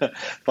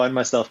find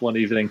myself one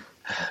evening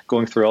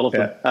going through all of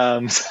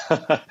them.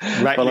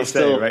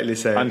 Rightly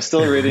so. I'm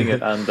still reading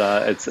it, and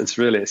it's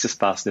just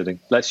fascinating.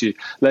 Lets you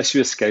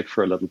escape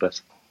for a little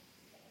bit.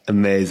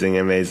 Amazing.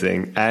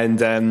 And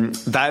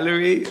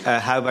Valerie,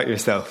 how about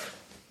yourself?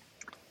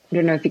 I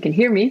don't know if you can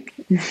hear me.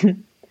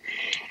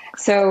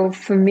 So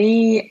for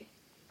me,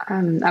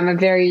 I'm a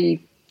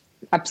very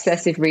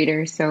obsessive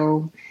reader.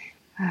 So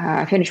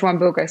I finished one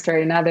book, I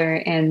started another,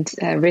 and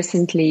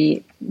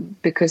recently,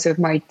 because of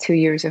my 2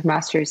 years of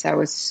masters, I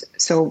was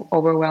so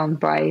overwhelmed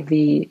by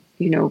the,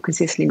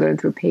 consistently going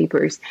through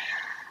papers.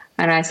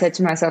 And I said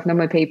to myself, no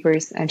more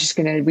papers, I'm just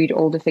going to read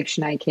all the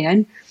fiction I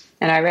can.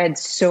 And I read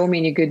so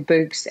many good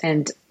books,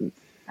 and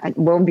I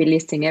won't be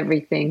listing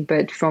everything,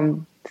 but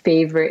from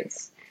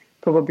favorites,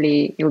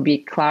 probably it would be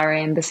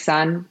Clara and the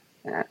Sun,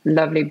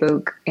 lovely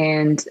book.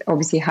 And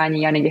obviously Hani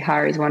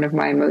Yanagihara is one of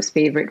my most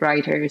favorite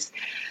writers.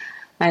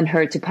 And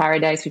Her to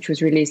Paradise, which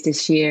was released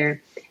this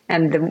year.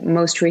 And the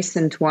most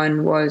recent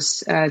one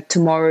was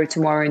Tomorrow,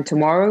 Tomorrow, and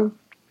Tomorrow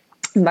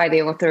by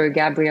the author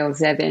Gabrielle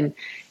Zevin.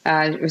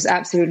 It was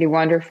absolutely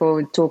wonderful.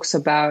 It talks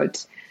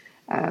about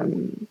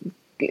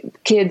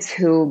kids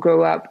who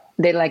grow up,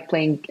 they like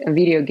playing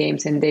video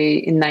games in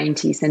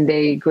 90s, and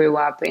they grew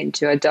up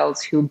into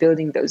adults who are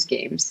building those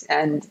games.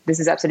 And this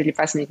is absolutely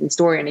fascinating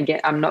story. And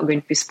again, I'm not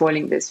going to be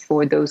spoiling this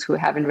for those who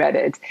haven't read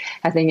it.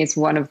 I think it's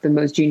one of the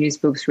most genius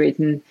books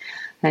written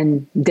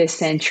in this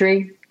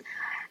century.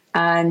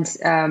 And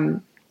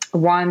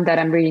one that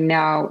I'm reading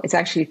now, it's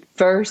actually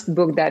first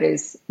book that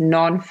is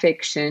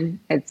non-fiction.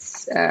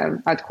 It's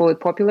I'd call it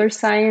popular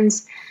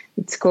science.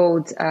 It's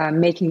called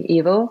Making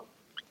Evil,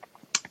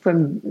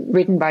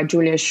 written by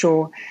Julia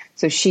Shaw.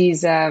 So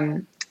she's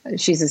a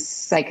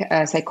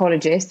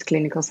psychologist,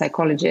 clinical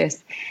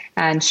psychologist,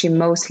 and she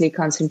mostly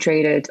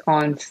concentrated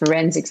on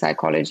forensic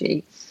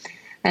psychology.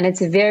 And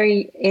it's a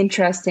very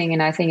interesting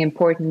and I think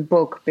important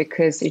book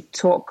because it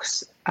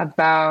talks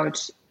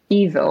about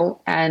evil,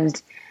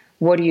 and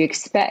what do you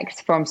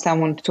expect from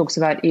someone who talks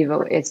about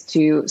evil is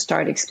to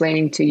start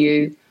explaining to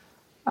you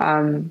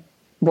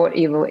what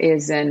evil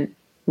is and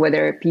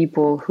whether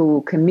people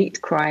who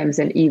commit crimes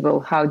and evil,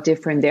 how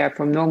different they are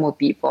from normal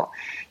people.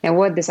 And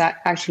what this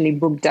actually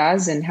book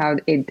does and how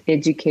it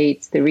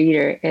educates the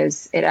reader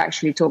is it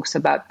actually talks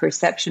about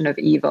perception of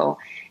evil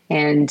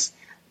and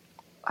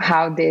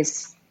how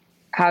this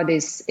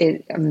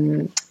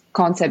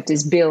concept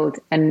is built,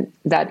 and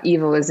that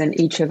evil is in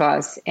each of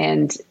us,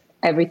 and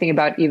everything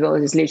about evil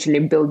is literally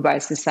built by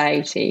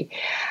society.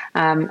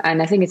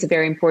 And I think it's a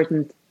very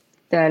important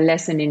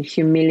lesson in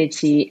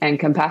humility and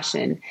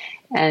compassion.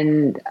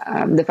 And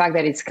the fact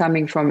that it's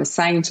coming from a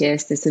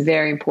scientist is a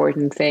very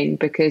important thing,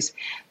 because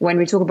when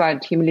we talk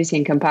about humility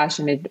and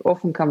compassion, it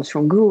often comes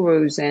from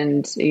gurus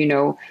and,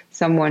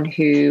 someone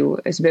who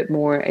is a bit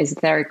more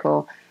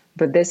esoterical.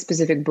 But this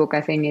specific book,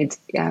 I think it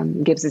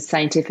gives a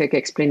scientific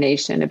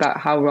explanation about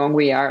how wrong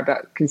we are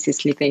about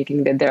consistently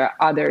thinking that there are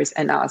others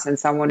and us, and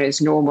someone is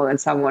normal and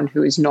someone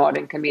who is not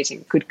and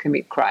could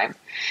commit crime.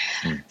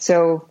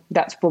 So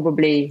that's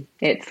probably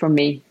it from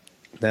me.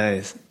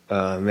 Nice.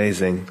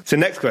 Amazing. So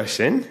next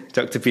question,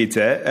 Dr.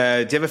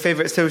 Peter, do you have a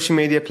favorite social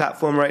media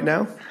platform right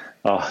now?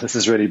 Oh, this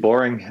is really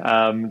boring.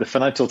 The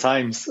Financial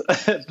Times.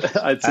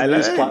 It's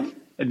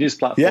a news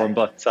platform,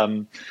 but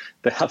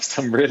they have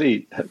some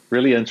really,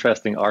 really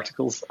interesting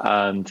articles.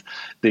 And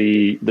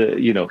you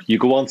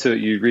go onto it,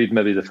 you read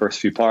maybe the first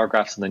few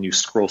paragraphs, and then you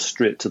scroll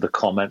straight to the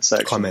comment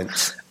section.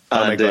 Comments.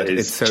 Oh my God,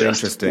 it's so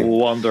interesting.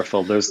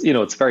 Wonderful. There's,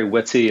 it's very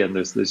witty, and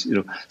there's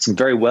some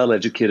very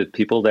well-educated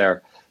people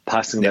there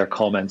passing their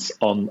comments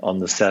on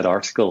the said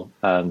article.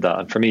 And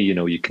for me,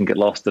 you can get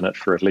lost in it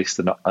for at least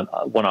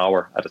 1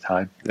 hour at a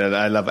time.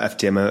 I love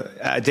FTM,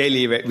 a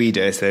daily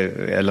reader, so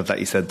I love that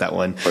you said that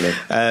one.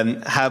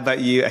 Brilliant. How about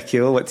you,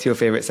 Akhil? What's your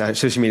favorite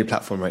social media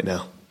platform right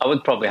now? I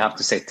would probably have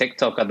to say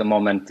TikTok at the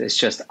moment. It's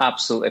just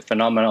absolutely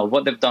phenomenal.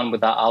 What they've done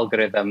with that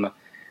algorithm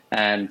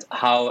and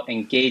how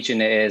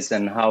engaging it is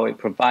and how it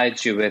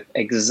provides you with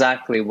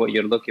exactly what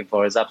you're looking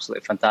for is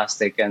absolutely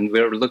fantastic. And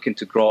we're looking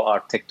to grow our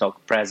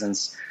TikTok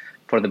presence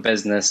for the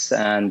business,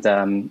 and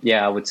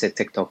I would say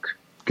TikTok.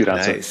 Good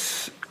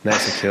answer.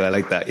 Nice, Akhil. I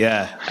like that.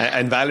 Yeah.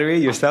 And Valerie,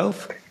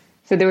 yourself?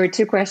 So there were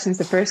two questions.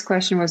 The first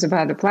question was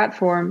about the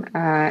platform.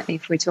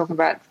 If we talk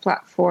about the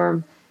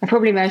platform, I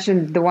probably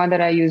mentioned the one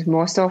that I use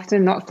most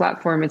often. Not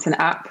platform, it's an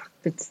app.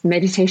 It's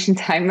Meditation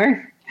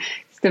Timer.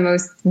 It's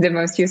the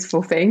most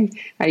useful thing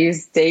I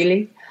use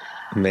daily.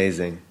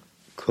 Amazing.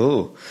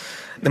 Cool.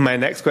 Then my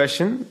next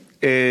question.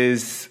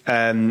 is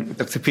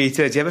Dr.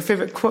 Peter. Do you have a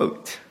favorite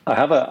quote? I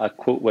have a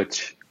quote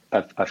which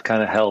I've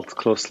kind of held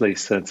closely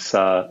since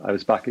I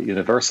was back at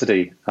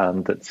university,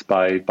 and it's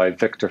by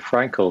Viktor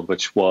Frankl,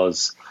 which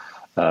was,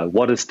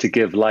 "What is to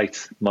give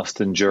light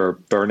must endure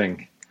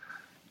burning."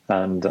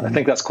 And I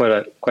think that's quite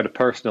a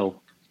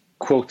personal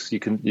quote. You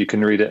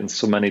can read it in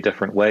so many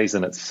different ways,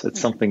 and it's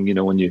something,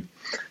 when you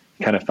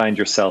kind of find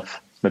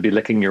yourself maybe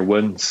licking your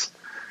wounds,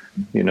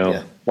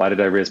 why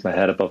did I raise my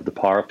head above the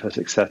parapet,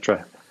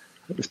 etc.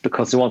 It's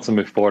because we want to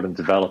move forward and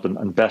develop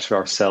and better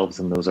ourselves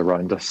and those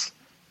around us.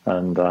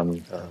 And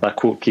that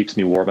quote keeps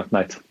me warm at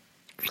night.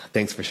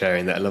 Thanks for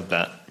sharing that. I love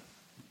that.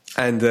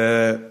 And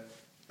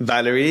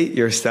Valerie,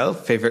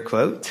 yourself, favorite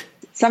quote?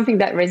 Something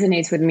that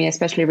resonates with me,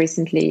 especially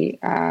recently,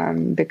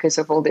 because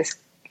of all this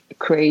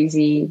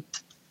crazy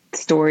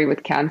story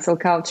with cancel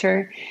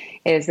culture,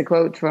 is the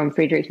quote from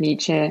Friedrich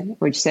Nietzsche,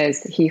 which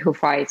says, "He who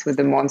fights with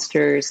the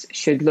monsters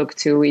should look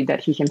to it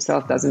that he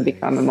himself doesn't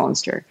become a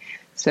monster."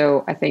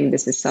 So I think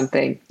this is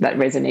something that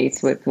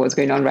resonates with what's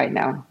going on right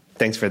now.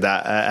 Thanks for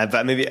that.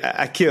 But maybe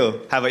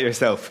Akil, how about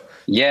yourself?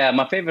 Yeah,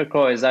 my favorite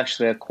quote is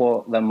actually a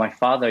quote that my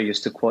father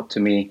used to quote to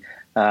me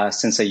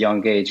since a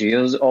young age. He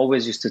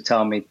always used to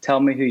tell me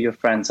who your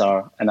friends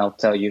are and I'll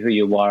tell you who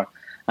you are.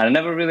 And I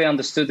never really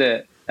understood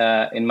it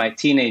in my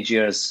teenage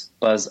years,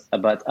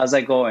 but as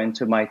I go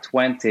into my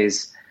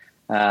 20s,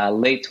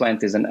 late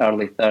 20s and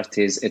early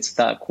 30s, it's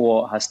that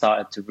quote has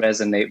started to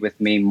resonate with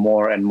me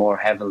more and more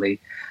heavily.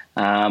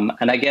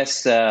 And I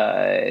guess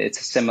it's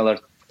a similar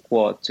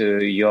quote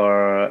to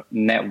 "your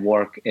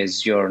network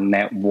is your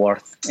net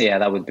worth." Yeah,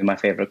 that would be my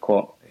favorite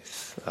quote.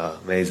 Oh,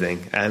 amazing.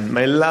 And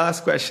my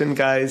last question,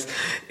 guys,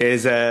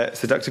 is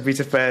so Dr.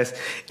 Peter first,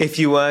 if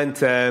you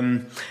weren't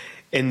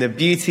in the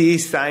beauty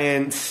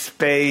science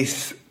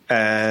space,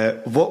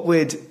 what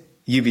would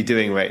you be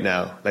doing right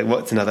now? Like,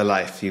 what's another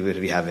life you would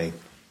be having?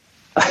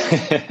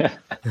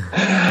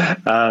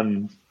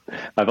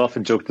 I've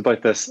often joked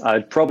about this.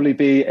 I'd probably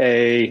be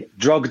a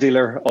drug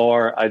dealer,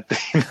 or I'd be,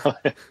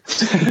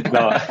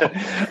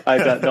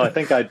 I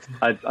think I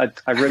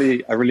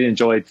really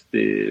enjoyed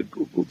the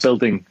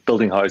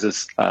building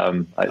houses.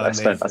 I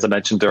spent, as I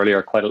mentioned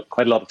earlier, quite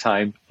a lot of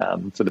time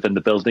sort of in the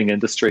building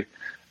industry,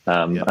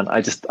 and I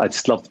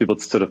just love to be able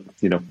to sort of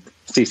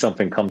see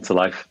something come to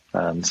life.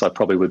 So I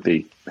probably would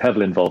be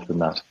heavily involved in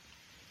that.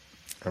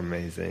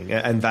 Amazing.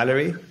 And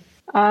Valerie?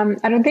 I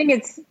don't think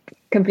it's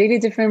completely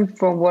different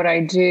from what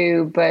I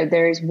do, but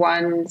there is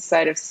one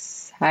side of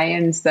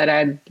science that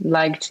I'd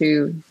like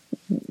to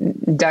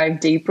dive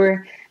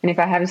deeper. And if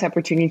I have this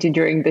opportunity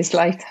during this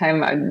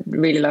lifetime, I'd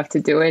really love to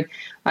do it.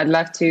 I'd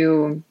love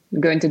to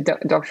go into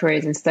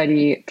doctorate and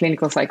study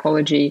clinical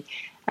psychology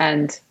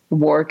and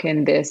work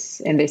in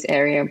this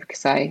area,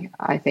 because I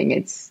think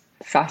it's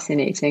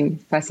fascinating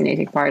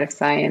part of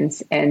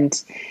science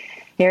and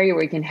area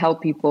where you can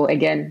help people,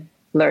 again,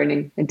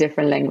 learning a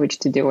different language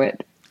to do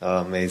it. Oh,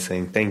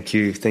 amazing. Thank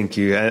you.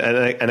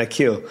 And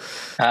Akil?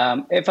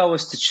 If I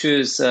was to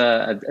choose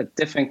a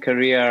different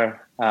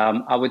career,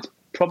 I would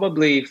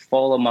probably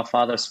follow my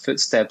father's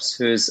footsteps,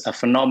 who's a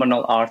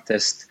phenomenal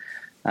artist.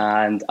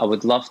 And I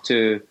would love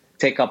to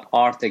take up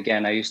art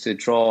again. I used to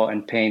draw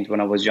and paint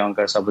when I was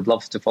younger, so I would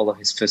love to follow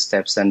his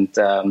footsteps and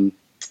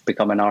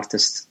become an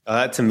artist. Oh,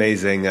 that's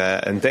amazing.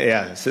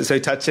 So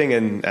touching.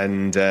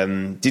 And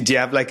did you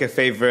have like a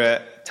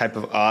favorite type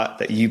of art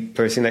that you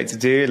personally like to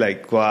do,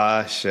 like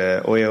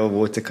gouache, oil,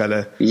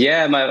 watercolor?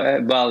 Yeah,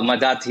 my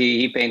dad,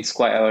 he paints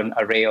quite an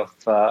array of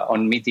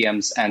on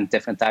mediums and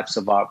different types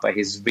of art, but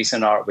his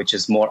recent art, which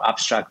is more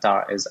abstract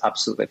art, is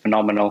absolutely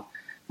phenomenal.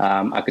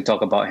 I could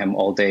talk about him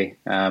all day,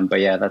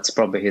 but yeah, that's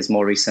probably his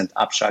more recent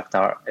abstract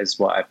art is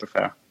what I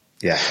prefer.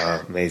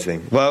 Yeah,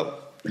 amazing. Well,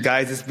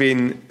 guys, it's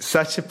been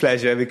such a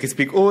pleasure. We could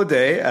speak all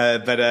day,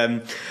 but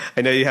I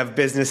know you have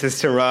businesses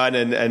to run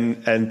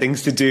and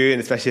things to do,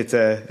 and especially it's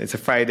a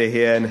Friday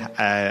here,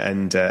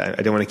 and I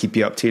don't want to keep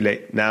you up too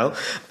late now.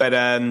 But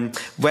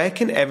where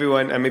can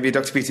everyone, and maybe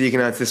Dr. Peter, you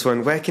can answer this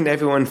one, where can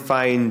everyone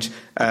find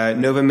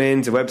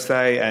Novamins, a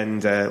website,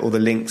 and all the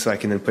links, so I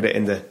can then put it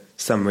in the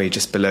summary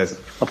just below?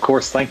 Of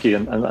course, thank you,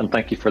 and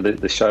thank you for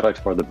the shout out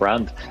for the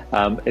brand.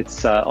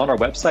 It's on our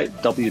website,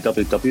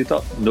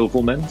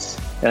 www.novomins,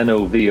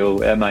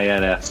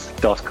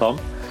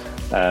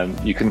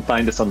 novomins.com. You can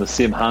find us on the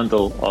same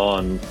handle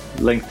on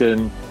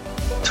LinkedIn,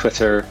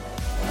 Twitter,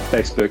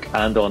 Facebook,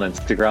 and on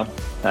Instagram.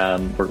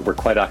 We're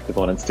quite active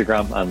on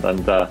Instagram, and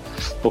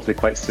hopefully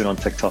quite soon on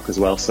TikTok as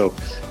well. So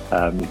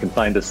you can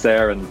find us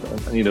there, and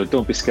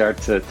don't be scared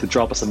to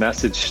drop us a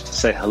message to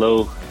say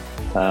hello.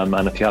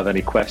 And if you have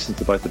any questions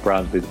about the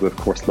brand, we of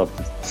course love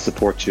to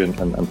support you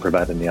and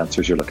provide any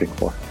answers you're looking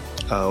for.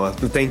 Oh, well,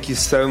 thank you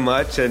so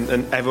much. And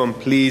everyone,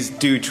 please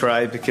do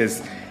try,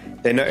 because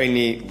they're not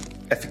only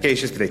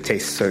efficacious, but they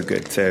taste so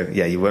good. So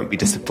yeah, you won't be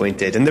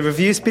disappointed. And the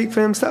reviews speak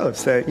for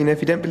themselves. So,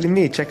 if you don't believe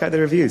me, check out the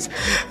reviews.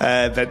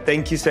 But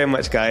thank you so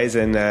much, guys.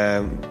 And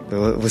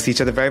we'll see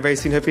each other very, very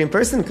soon, hopefully in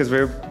person, because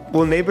we're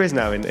all neighbours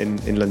now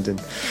in London.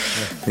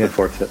 Yeah. Look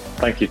forward to it.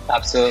 Thank you.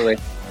 Absolutely.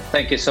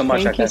 Thank you so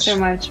much, Thank Akash. you so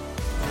much.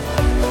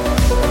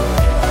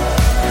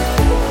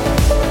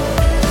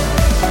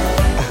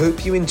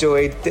 hope you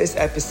enjoyed this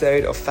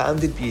episode of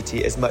Founded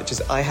Beauty as much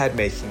as I had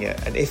making it.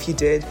 And if you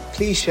did,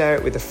 please share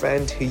it with a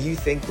friend who you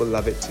think will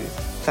love it too.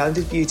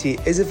 Founded Beauty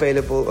is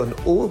available on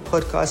all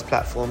podcast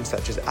platforms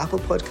such as Apple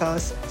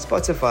Podcasts,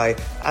 Spotify,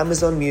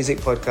 Amazon Music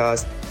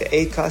Podcasts, the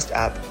Acast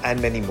app, and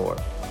many more.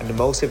 And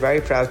I'm also very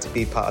proud to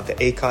be part of the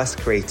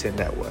Acast Creator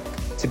Network.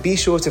 So be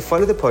sure to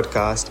follow the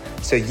podcast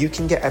so you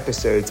can get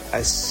episodes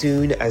as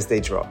soon as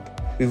they drop.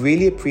 We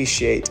really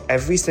appreciate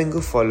every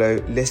single follow,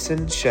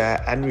 listen,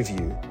 share, and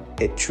review.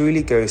 It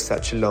truly goes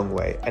such a long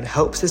way and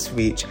helps us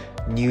reach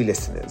new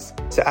listeners.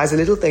 So as a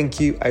little thank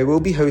you, I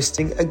will be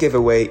hosting a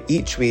giveaway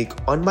each week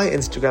on my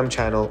Instagram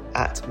channel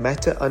at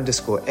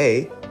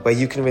meta_a, where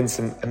you can win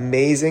some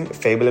amazing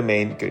Fable and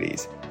Mane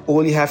goodies.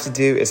 All you have to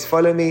do is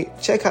follow me,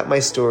 check out my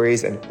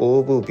stories, and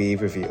all will be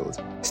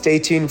revealed. Stay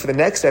tuned for the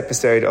next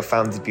episode of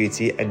Founded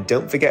Beauty, and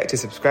don't forget to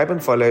subscribe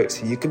and follow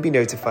so you can be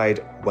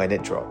notified when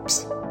it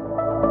drops.